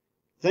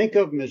 Think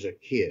of them as a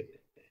kid.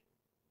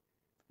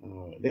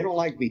 They don't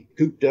like to be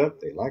cooped up.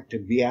 They like to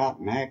be out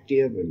and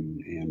active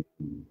and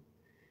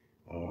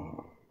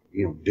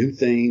you know, do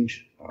things.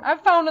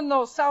 I've found in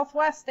those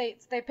Southwest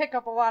states, they pick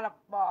up a lot of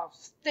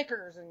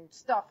stickers and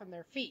stuff in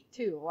their feet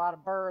too. A lot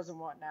of burrs and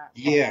whatnot.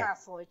 So Yeah.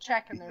 constantly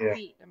checking their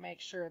feet to make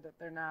sure that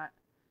they're not.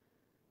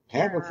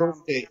 Have a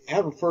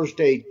first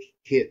aid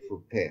kit for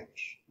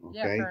pets. Okay.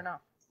 Yeah, fair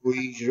enough.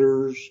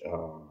 Tweezers,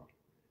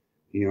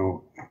 you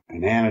know,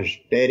 an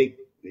anesthetic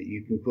that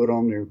you can put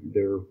on their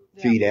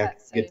feet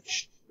after you get the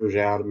stickers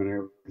out of them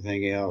and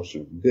everything else. A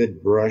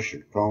good brush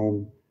or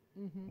comb,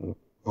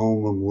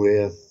 comb them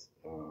with.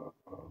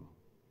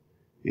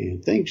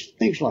 And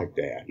things like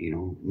that, you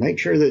know. Make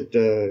sure that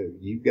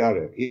you've got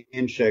an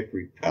insect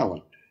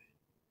repellent,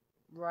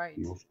 right?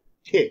 You know,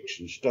 ticks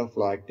and stuff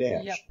like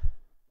that. Yep.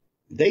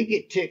 They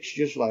get ticks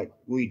just like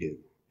we do,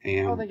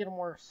 and they get them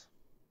worse.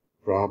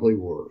 Probably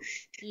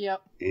worse.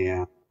 Yep.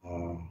 And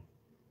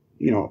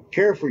you know,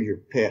 care for your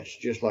pets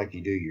just like you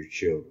do your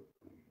children.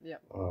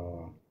 Yep.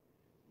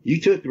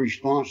 You took the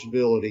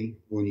responsibility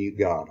when you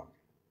got them.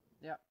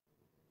 Yep.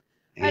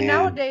 And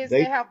nowadays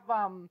they have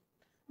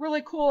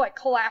really cool like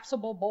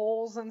collapsible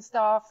bowls and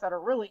stuff that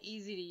are really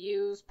easy to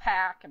use,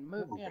 pack and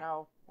move, you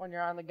know, when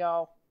you're on the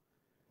go.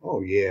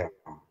 Oh yeah.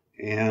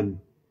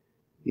 And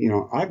you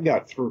know, I've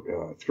got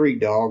 3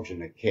 dogs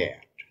and a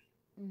cat.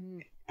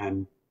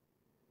 And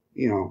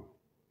you know,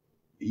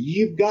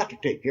 you've got to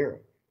take care of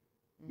them.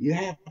 You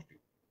have to.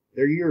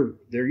 They're your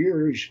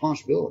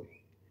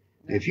responsibility.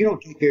 Yeah. If you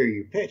don't take care of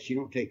your pets, you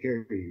don't take care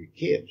of your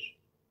kids.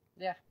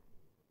 Yeah.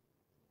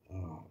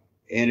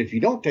 And if you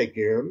don't take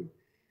care of them,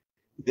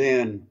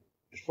 then,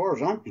 as far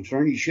as I'm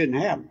concerned, you shouldn't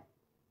have them.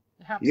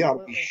 Absolutely. You ought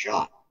to be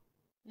shot.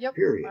 Yep.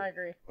 Period. I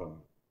agree.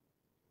 You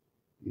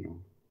know,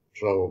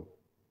 so.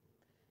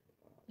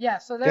 Yeah,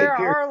 so there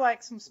are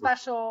like some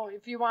special,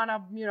 if you want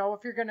to, you know,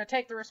 if you're going to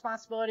take the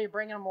responsibility of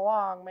bringing them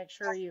along, make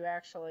sure you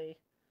actually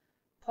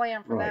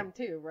plan for them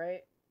too,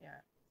 right? Yeah.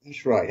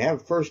 That's right.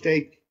 Have a first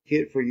aid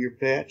kit for your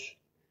pets.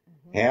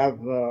 Have,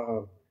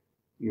 you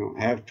know,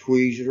 have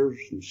tweezers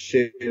and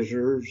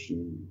scissors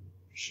and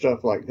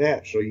stuff like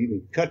that, so you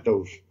can cut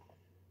those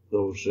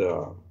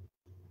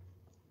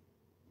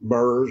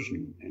burrs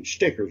and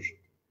stickers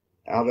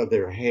out of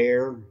their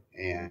hair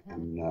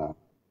and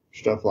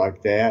stuff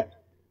like that.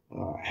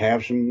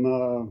 Have some,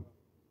 you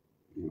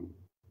know,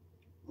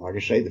 like I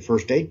say, the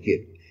first aid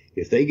kit.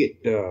 If they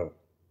get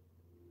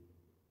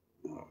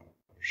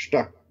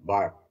stuck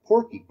by a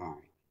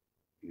porcupine,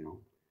 you know,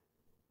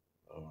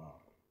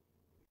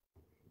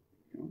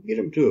 get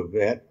them to a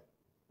vet.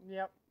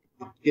 Yep.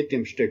 Get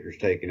them stickers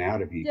taken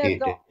out if you can't take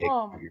them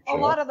out yourself.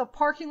 A lot of the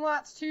parking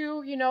lots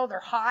too, you know, they're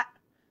hot.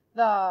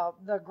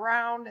 The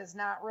ground is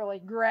not really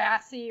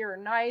grassy or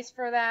nice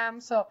for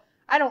them. So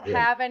I don't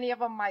have any of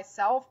them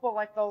myself, but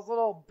like those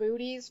little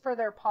booties for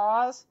their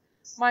paws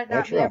might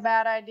not be a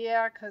bad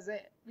idea, because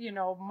it, you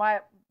know, my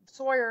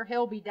Sawyer,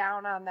 he'll be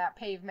down on that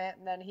pavement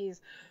and then he's,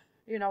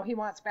 you know, he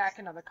wants back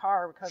into the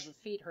car because his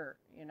feet hurt,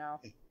 you know.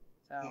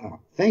 So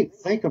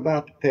think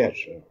about the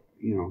pets.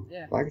 You know,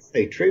 like I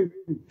say, treat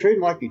them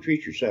like you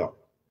treat yourself.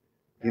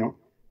 You know,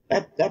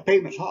 that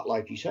pavement's hot,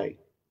 like you say.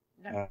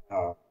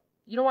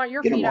 You don't want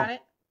your feet on it.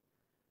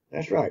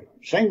 That's right.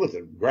 Same with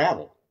the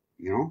gravel,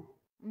 you know.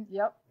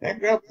 Yep. That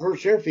gravel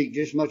hurts their feet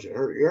just as much as it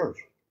hurts yours.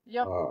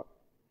 Yep.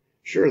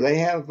 Sure, they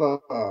have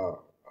a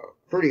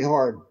pretty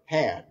hard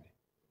pad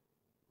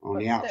on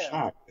the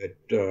outside, but,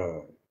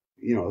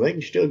 you know, they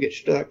can still get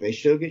stuck. They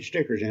still get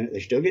stickers in it.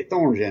 They still get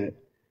thorns in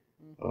it.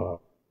 You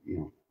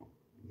know.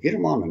 Get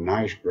them on the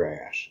nice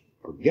grass,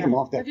 or get them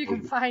off that. If you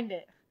can find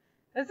it.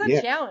 It's a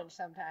challenge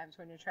sometimes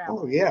when you're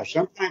traveling. Oh yeah,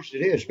 sometimes it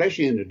is,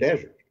 especially in the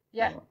desert.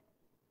 Yeah.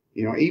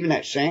 You know, even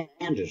that sand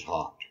is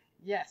hot.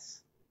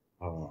 Yes.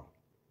 You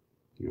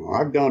know,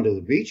 I've gone to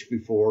the beach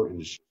before,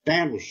 and the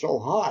sand was so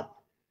hot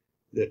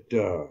that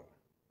you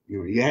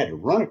know, you had to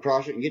run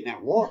across it and get in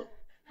that water.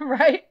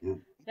 Right.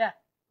 Yeah.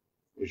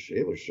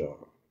 It was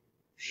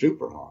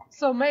super hot.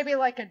 So maybe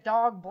like a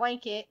dog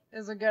blanket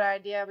is a good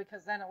idea,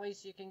 because then at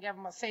least you can give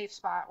them a safe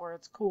spot where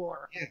it's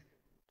cooler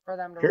for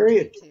them to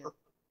retreat to.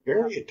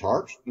 carry a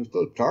tarp. You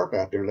throw a tarp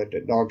out there and let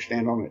that dog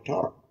stand on that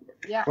tarp.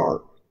 Yeah.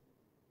 Tarp.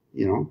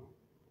 You're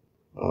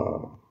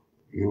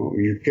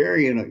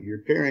carrying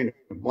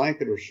a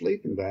blanket or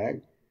sleeping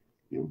bag.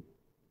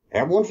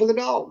 Have one for the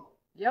dog.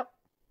 Yep.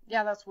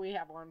 Yeah, we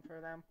have one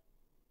for them.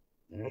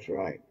 That's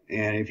right.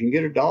 And if you can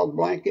get a dog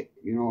blanket,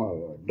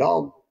 a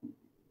dog,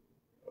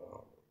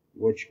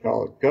 what you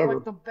call it, cover.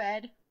 Like the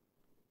bed.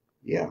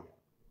 Yeah.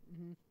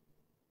 Mm-hmm.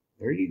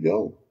 There you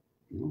go.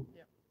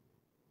 Yep.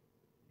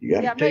 You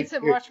got to it makes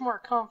it much more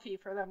comfy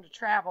for them to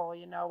travel,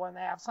 when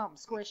they have something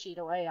squishy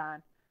to lay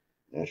on.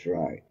 That's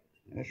right.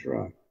 That's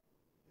right.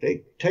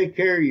 Take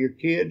care of your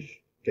kids,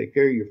 take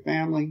care of your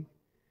family,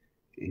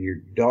 and your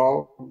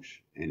dogs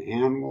and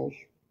animals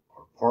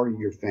are part of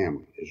your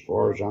family as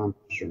far as I'm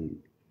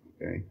concerned.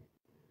 Okay.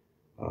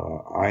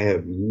 I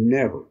have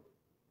never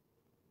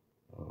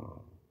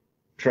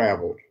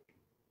traveled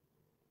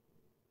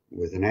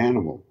with an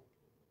animal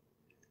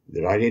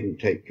that I didn't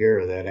take care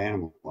of that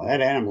animal.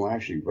 That animal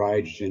actually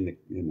rides in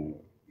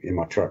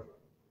my truck.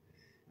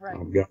 Right.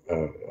 I've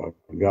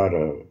got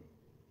a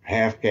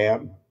half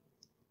cab,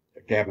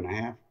 a cab and a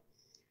half.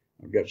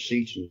 I've got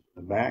seats in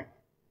the back.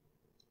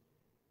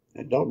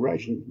 That dog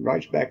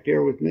rides back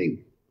there with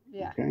me.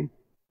 Yeah. Okay.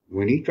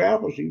 When he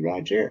travels, he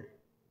rides there.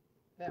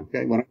 Yeah.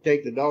 Okay. When I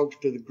take the dogs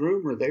to the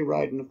groomer, they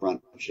ride in the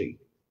front seat.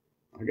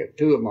 I got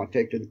two of them I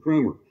take to the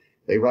groomer.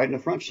 They ride in the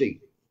front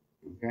seat.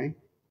 Okay.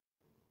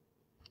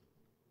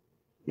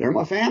 They're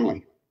my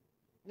family.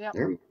 Yep.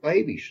 They're my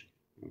babies.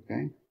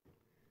 Okay.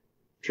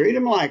 Treat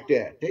them like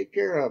that. Take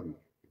care of them.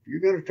 If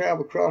you're going to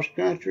travel cross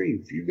country,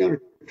 if you're going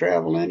to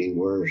travel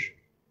anywhere,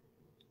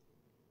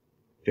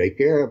 take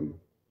care of them.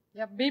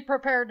 Yep. Be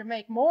prepared to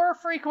make more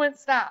frequent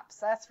stops.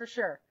 That's for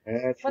sure.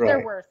 But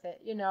they're worth it,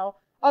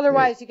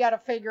 Otherwise, you got to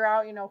figure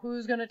out,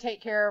 who's going to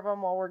take care of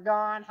them while we're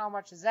gone. How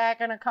much is that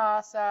going to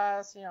cost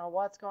us?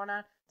 What's going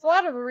on. It's a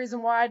lot of the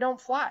reason why I don't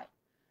fly,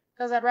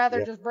 because I'd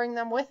rather just bring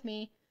them with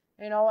me.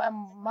 And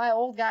my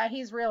old guy,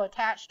 he's real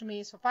attached to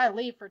me. So if I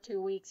leave for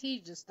 2 weeks,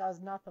 he just does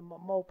nothing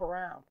but mope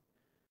around.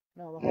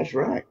 That's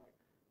right.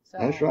 So,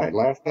 That's right.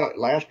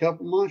 Last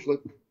couple months,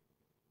 look,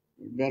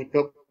 there's been a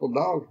couple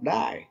dogs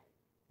die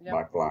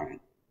by flying.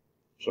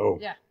 So,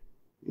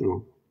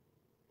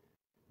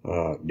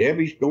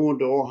 Debbie's going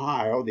to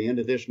Ohio the end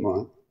of this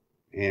month,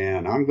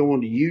 and I'm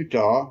going to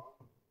Utah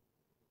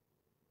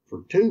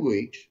for 2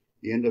 weeks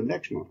the end of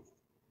next month.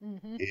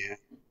 Mm-hmm. And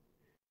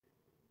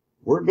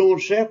we're going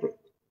separate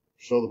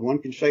so that one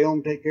can stay home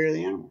and take care of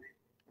the animals.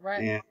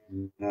 Right.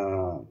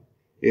 And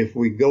if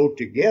we go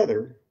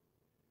together,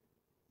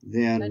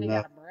 then you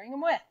got to bring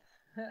them with.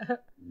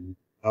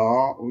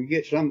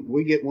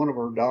 we get one of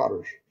our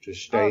daughters to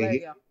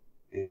stay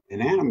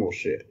and animal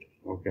sit.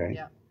 Okay.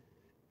 Yeah.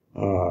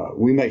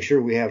 We make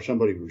sure we have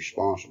somebody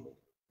responsible.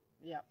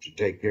 Yep. To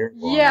take care of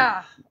them.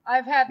 Yeah,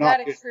 I've had that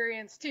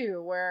experience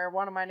too, where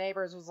one of my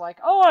neighbors was like,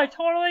 "Oh, I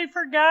totally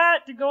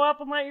forgot to go up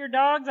and let your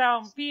dogs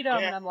out and feed them,"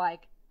 and I'm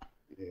like,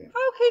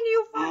 "How can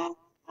you?"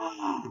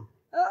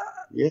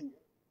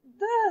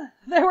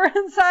 They were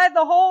inside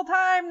the whole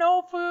time,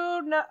 no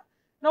food,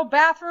 no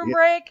bathroom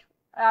break.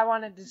 I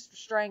wanted to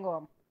strangle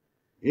them.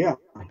 Yeah,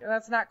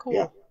 that's not cool.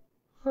 Yeah.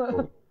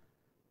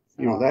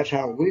 That's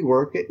how we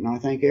work it, and I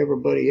think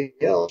everybody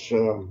else.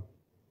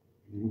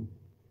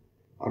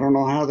 I don't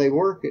know how they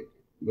work it,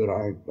 but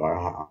I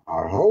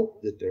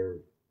hope that they're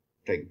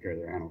taking care of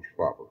their animals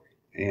properly.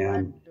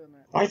 And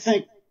I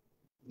think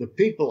the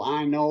people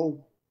I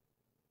know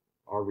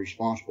are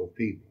responsible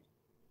people.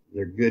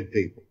 They're good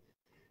people.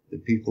 The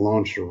people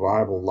on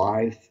Survival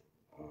Life,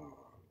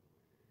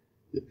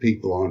 the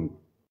people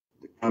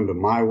that come to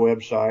my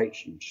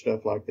websites and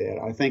stuff like that,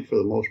 I think for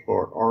the most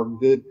part are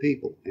good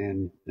people.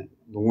 And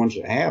the ones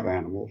that have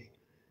animals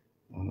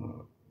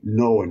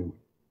know and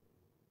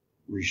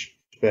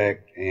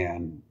respect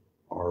and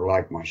are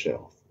like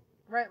myself.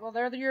 Right. Well,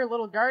 they're your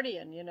little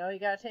guardian. You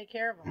got to take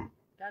care of them.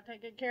 Got to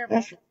take good care of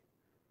them.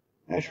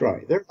 That's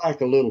right. They're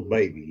like a little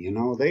baby.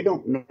 They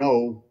don't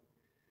know.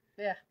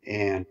 Yeah.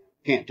 And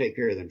can't take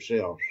care of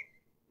themselves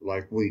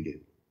like we do.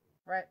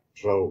 Right.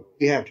 So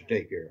you have to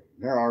take care of them.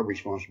 They're our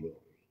responsibility.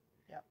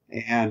 Yep.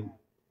 And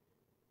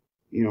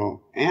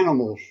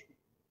animals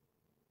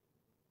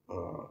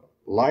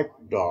like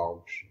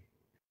dogs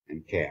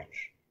and cats.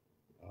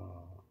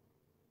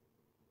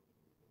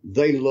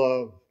 They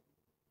love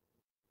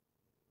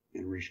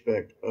and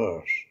respect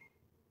us.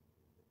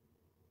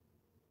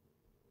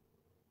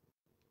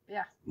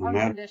 Yeah, no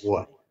matter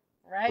what.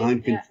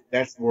 Right?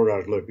 That's the word I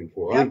was looking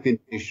for. Yep.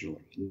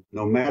 Unconditionally.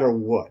 No matter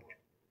what.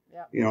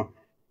 Yep.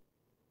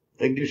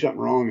 They can do something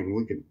wrong and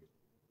we can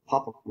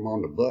pop them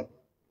on the butt.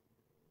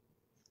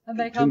 And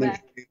they come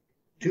back.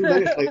 2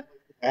 minutes later,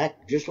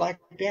 act just like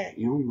that.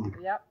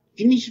 Yep.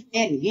 Give me some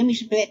petting. Give me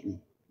some petting.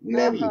 We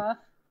love you. All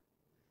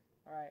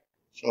right.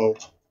 So,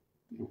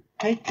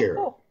 take care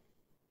of it.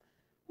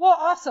 Well,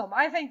 awesome.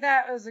 I think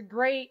that was a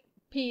great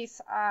piece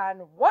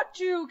on what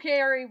you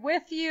carry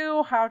with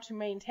you, how to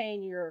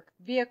maintain your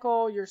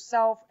vehicle,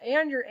 yourself,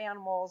 and your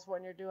animals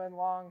when you're doing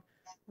long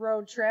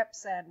road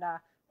trips, and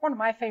one of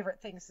my favorite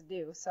things to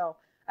do. So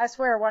I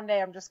swear one day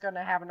I'm just going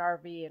to have an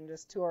RV and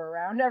just tour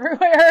around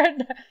everywhere.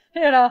 And,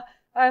 you know,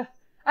 I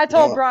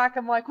told Brock,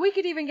 I'm like, we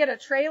could even get a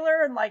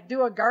trailer and like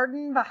do a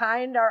garden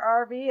behind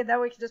our RV, and then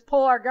we could just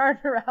pull our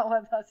garden around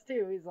with us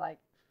too. He's like,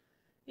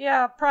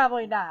 yeah,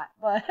 probably not,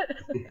 but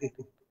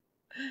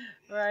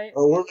right.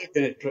 Well, we're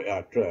looking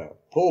at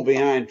pull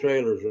behind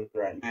trailers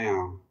right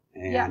now,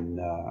 and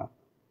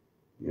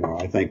you know,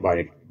 I think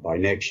by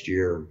next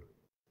year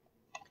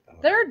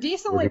they're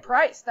decently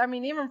priced. I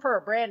mean, even for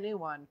a brand new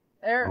one,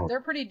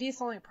 they're pretty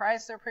decently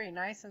priced. They're pretty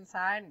nice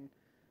inside, and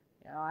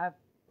you know,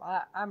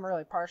 I'm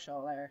really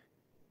partial there.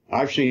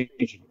 I've seen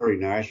some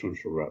pretty nice ones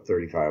for about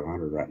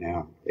 $3,500 right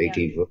now,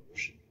 18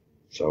 footers.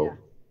 So,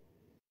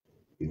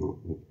 you know,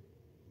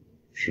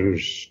 as soon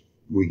as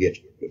we get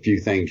a few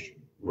things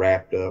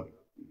wrapped up,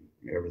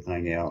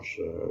 everything else,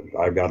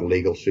 I've got a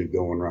legal suit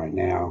going right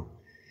now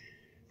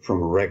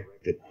from a wreck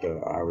that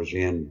I was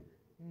in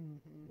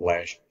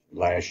last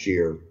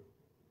year.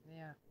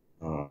 Yeah.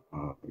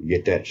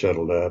 Get that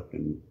settled up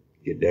and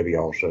get Debbie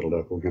all settled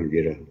up. We're going to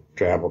get a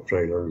travel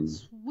trailer. And,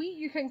 sweet,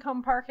 you can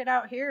come park it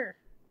out here.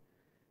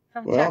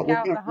 Come check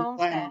out the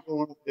homestead.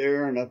 Going up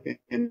there and up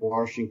in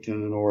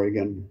Washington and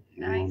Oregon,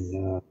 nice.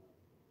 And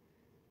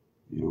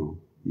you know,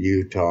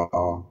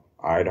 Utah,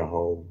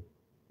 Idaho.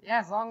 Yeah,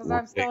 as long as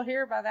I'm still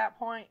here by that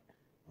point,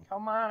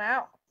 come on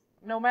out.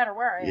 No matter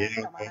where I am,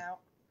 come on out.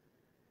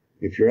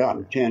 If you're out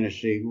in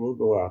Tennessee, we'll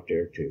go out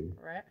there too.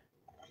 Right.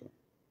 So,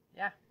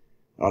 yeah.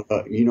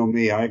 You know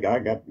me, I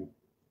got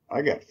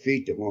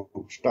feet that won't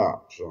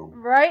stop. So.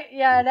 Right?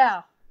 Yeah, I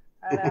know.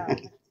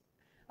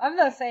 I'm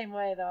the same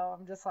way though.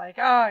 I'm just like,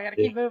 oh, I gotta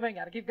keep moving,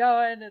 gotta keep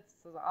going. It's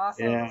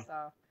awesome. Yeah.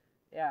 So,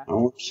 yeah. I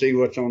want to see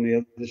what's on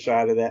the other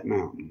side of that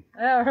mountain.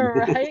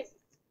 Right.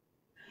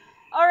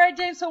 All right,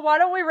 James. So why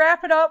don't we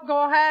wrap it up?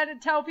 Go ahead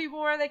and tell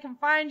people where they can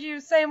find you.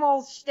 Same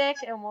old shtick,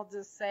 and we'll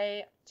just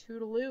say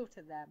toodaloo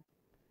to them.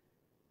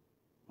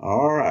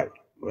 All right.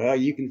 Well,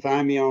 you can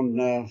find me on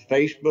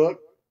Facebook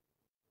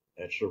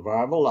at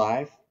Survival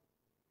Life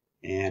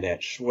and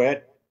at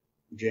Sweat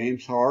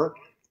James Hart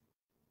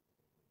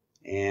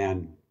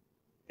and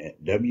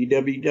at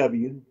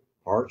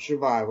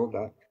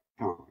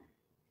www.heartsurvival.com.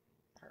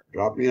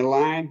 Drop me a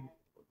line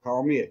or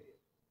call me at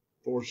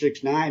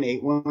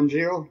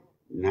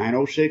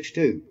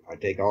 469-810-9062. I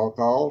take all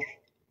calls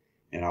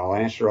and I'll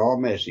answer all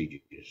messages.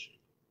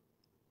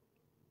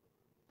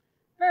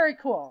 Very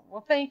cool.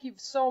 Well, thank you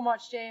so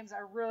much, James. I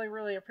really,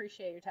 really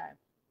appreciate your time.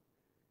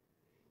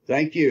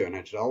 Thank you. And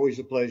it's always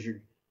a pleasure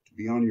to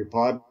be on your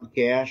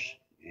podcast,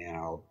 and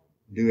I'll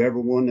do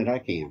every one that I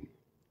can.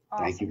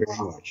 Awesome. Thank you very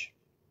much.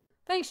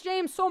 Thanks,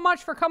 James, so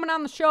much for coming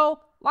on the show.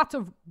 Lots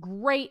of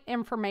great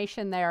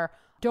information there.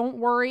 Don't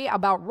worry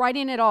about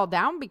writing it all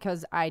down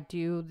because I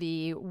do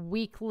the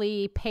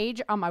weekly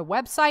page on my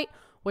website,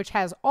 which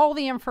has all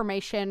the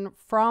information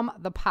from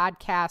the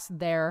podcast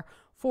there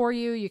for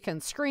you. You can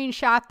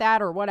screenshot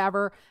that or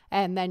whatever,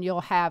 and then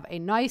you'll have a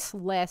nice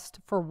list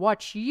for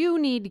what you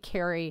need to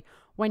carry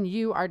when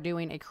you are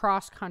doing a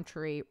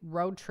cross-country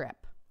road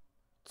trip.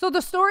 So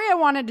the story I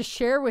wanted to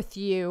share with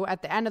you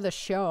at the end of the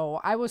show,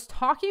 I was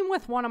talking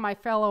with one of my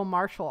fellow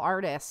martial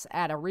artists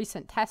at a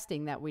recent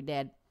testing that we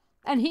did,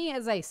 and he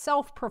is a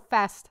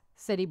self-professed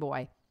city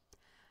boy.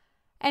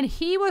 And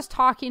he was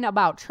talking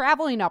about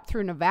traveling up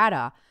through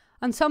Nevada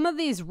on some of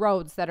these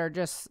roads that are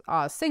just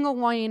a single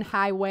lane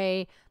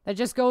highway that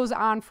just goes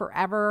on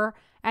forever.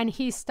 And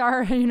he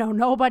started,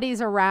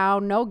 nobody's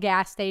around, no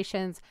gas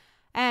stations.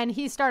 And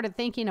he started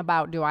thinking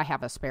about, do I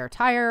have a spare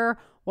tire?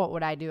 What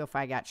would I do if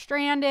I got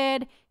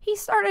stranded? He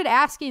started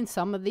asking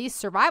some of these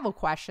survival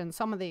questions,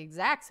 some of the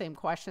exact same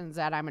questions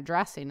that I'm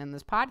addressing in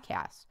this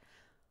podcast.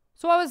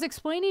 So I was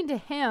explaining to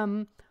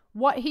him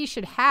what he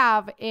should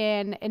have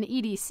in an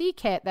EDC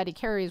kit that he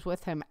carries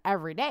with him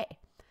every day.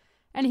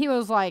 And he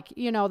was like,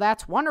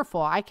 that's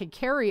wonderful. I could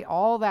carry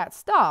all that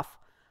stuff.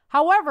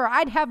 However,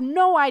 I'd have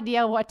no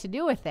idea what to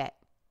do with it.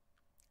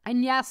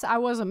 And yes, I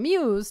was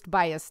amused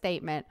by his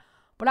statement,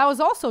 but I was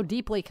also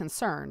deeply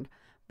concerned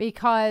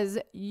because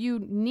you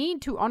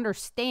need to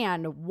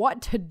understand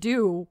what to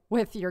do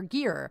with your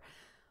gear.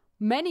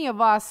 Many of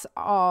us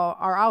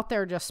are out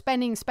there just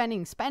spending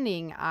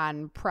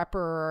on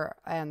prepper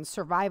and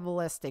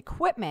survivalist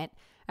equipment,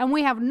 and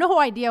we have no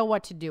idea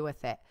what to do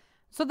with it.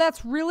 So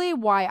that's really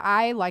why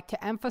I like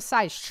to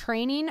emphasize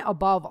training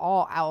above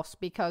all else,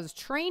 because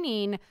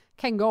training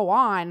can go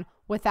on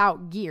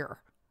without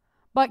gear,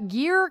 but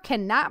gear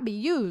cannot be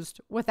used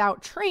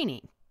without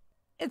training.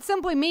 It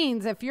simply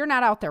means if you're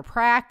not out there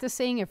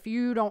practicing, if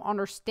you don't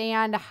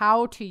understand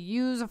how to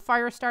use a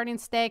fire starting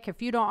stick,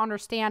 if you don't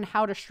understand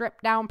how to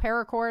strip down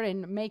paracord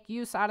and make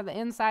use out of the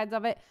insides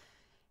of it,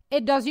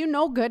 it does you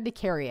no good to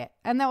carry it.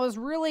 And that was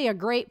really a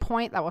great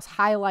point that was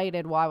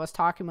highlighted while I was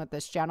talking with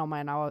this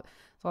gentleman. So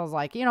I was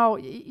like,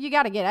 you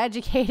got to get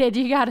educated.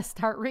 You got to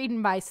start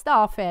reading my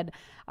stuff and,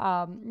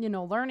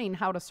 learning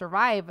how to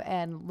survive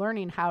and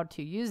learning how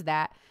to use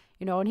that.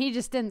 And he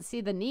just didn't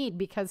see the need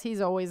because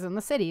he's always in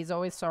the city. He's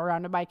always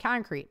surrounded by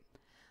concrete.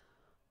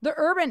 The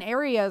urban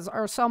areas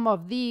are some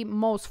of the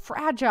most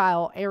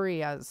fragile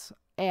areas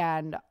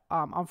And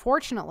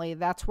unfortunately,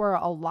 that's where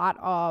a lot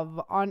of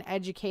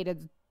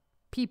uneducated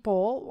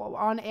people,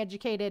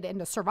 uneducated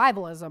into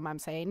survivalism, I'm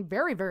saying,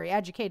 very, very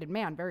educated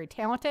man, very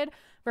talented,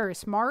 very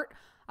smart.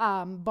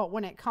 But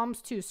when it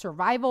comes to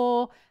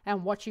survival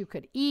and what you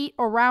could eat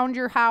around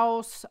your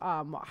house,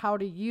 how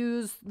to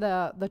use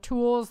the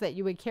tools that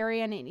you would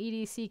carry in an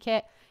EDC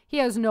kit, he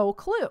has no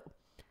clue.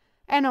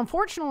 And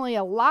unfortunately,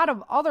 a lot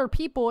of other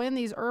people in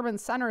these urban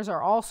centers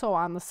are also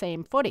on the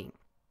same footing.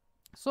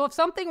 So if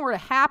something were to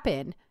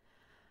happen,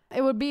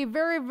 it would be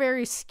very,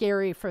 very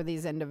scary for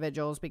these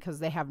individuals because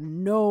they have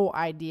no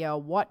idea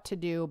what to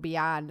do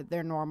beyond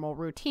their normal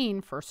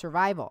routine for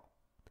survival.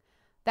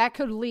 That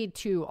could lead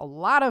to a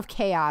lot of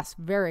chaos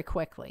very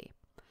quickly.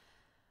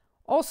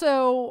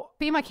 Also,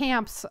 FEMA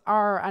camps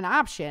are an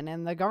option,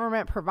 and the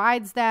government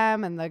provides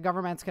them, and the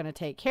government's going to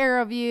take care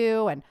of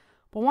you.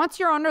 But once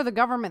you're under the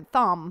government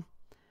thumb,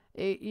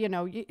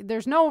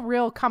 there's no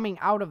real coming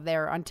out of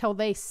there until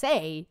they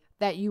say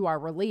that you are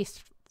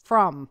released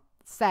from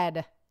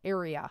said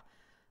area.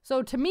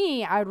 So to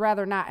me, I'd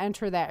rather not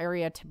enter that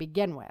area to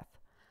begin with.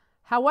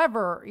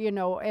 However,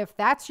 if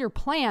that's your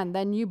plan,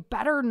 then you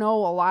better know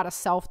a lot of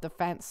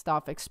self-defense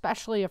stuff,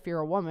 especially if you're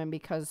a woman,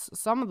 because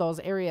some of those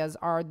areas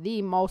are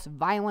the most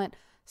violent,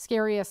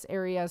 scariest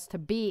areas to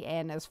be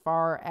in as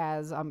far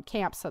as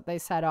camps that they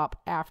set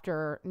up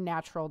after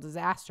natural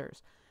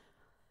disasters.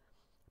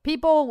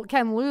 People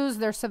can lose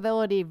their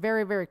civility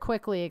very, very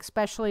quickly,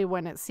 especially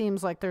when it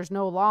seems like there's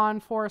no law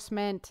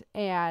enforcement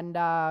and,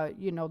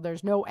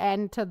 there's no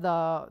end to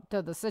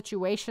the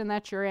situation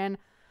that you're in.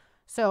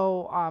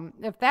 So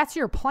if that's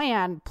your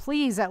plan,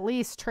 please at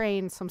least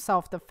train some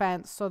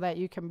self-defense so that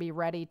you can be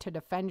ready to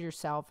defend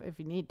yourself if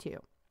you need to.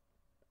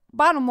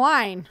 Bottom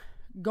line,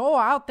 go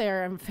out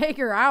there and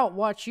figure out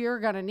what you're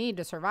going to need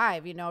to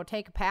survive.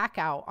 Take a pack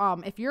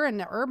out. If you're in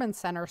the urban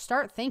center,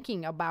 start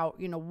thinking about,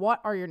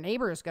 what are your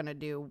neighbors going to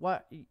do?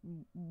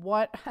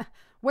 Where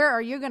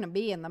are you going to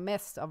be in the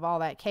midst of all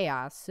that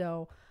chaos?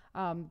 So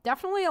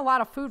definitely a lot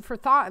of food for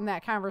thought in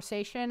that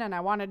conversation. And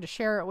I wanted to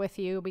share it with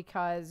you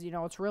because,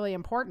 it's really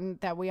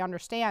important that we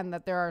understand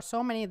that there are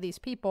so many of these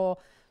people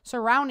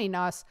surrounding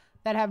us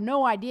that have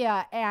no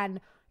idea.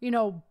 And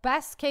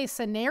best case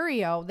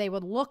scenario, they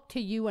would look to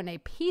you in a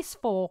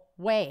peaceful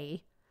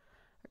way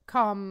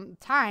come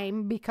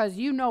time because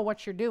you know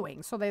what you're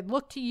doing. So they'd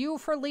look to you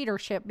for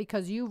leadership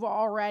because you've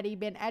already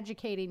been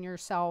educating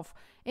yourself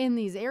in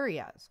these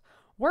areas.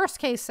 Worst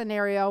case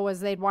scenario is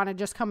they'd want to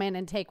just come in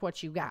and take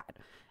what you got.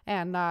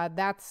 And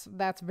that's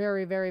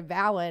very, very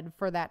valid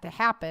for that to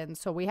happen.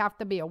 So we have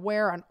to be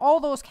aware on all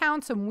those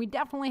counts, and we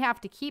definitely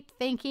have to keep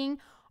thinking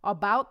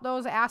about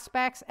those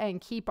aspects and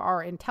keep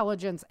our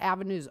intelligence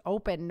avenues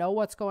open. Know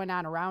what's going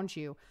on around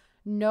you.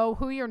 Know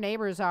who your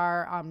neighbors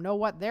are. Know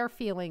what their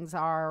feelings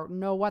are.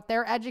 Know what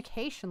their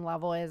education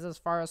level is as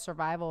far as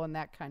survival in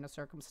that kind of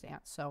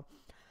circumstance. So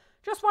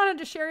just wanted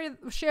to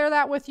share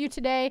that with you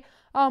today.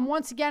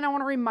 Once again, I want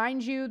to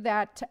remind you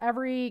that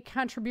every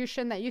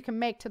contribution that you can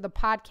make to the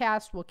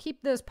podcast will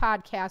keep this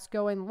podcast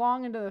going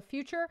long into the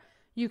future.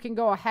 You can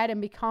go ahead and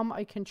become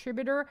a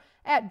contributor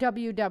at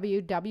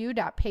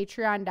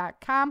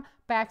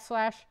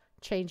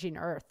www.patreon.com/Changing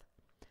Earth.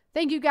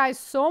 Thank you guys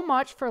so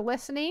much for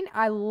listening.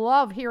 I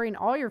love hearing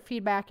all your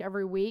feedback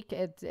every week.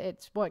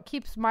 It's what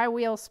keeps my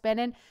wheels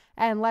spinning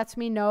and lets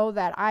me know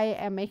that I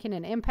am making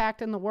an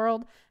impact in the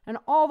world. And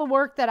all the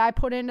work that I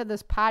put into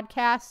this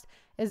podcast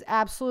is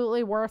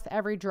absolutely worth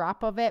every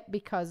drop of it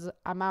because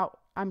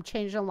I'm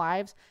changing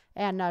lives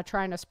and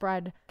trying to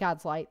spread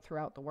God's light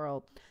throughout the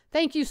world.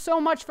 Thank you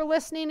so much for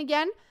listening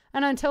again.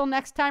 And until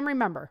next time,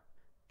 remember,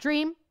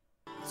 dream,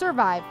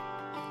 survive,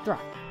 thrive.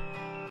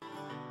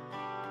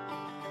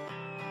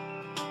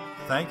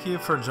 Thank you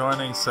for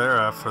joining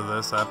Sara for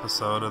this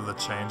episode of the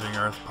Changing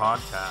Earth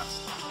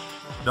podcast.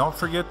 Don't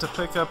forget to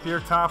pick up your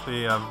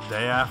copy of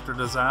Day After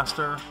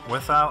Disaster,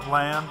 Without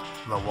Land,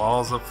 The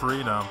Walls of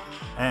Freedom,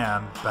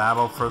 and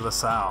Battle for the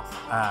South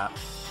at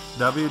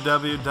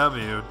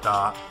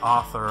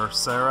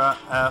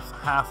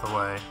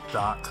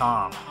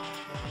www.author.sarafhathaway.com.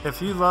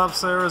 If you love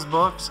Sara's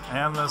books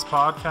and this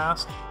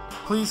podcast,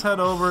 please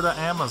head over to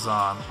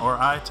Amazon or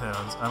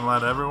iTunes and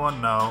let everyone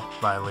know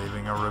by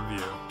leaving a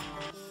review.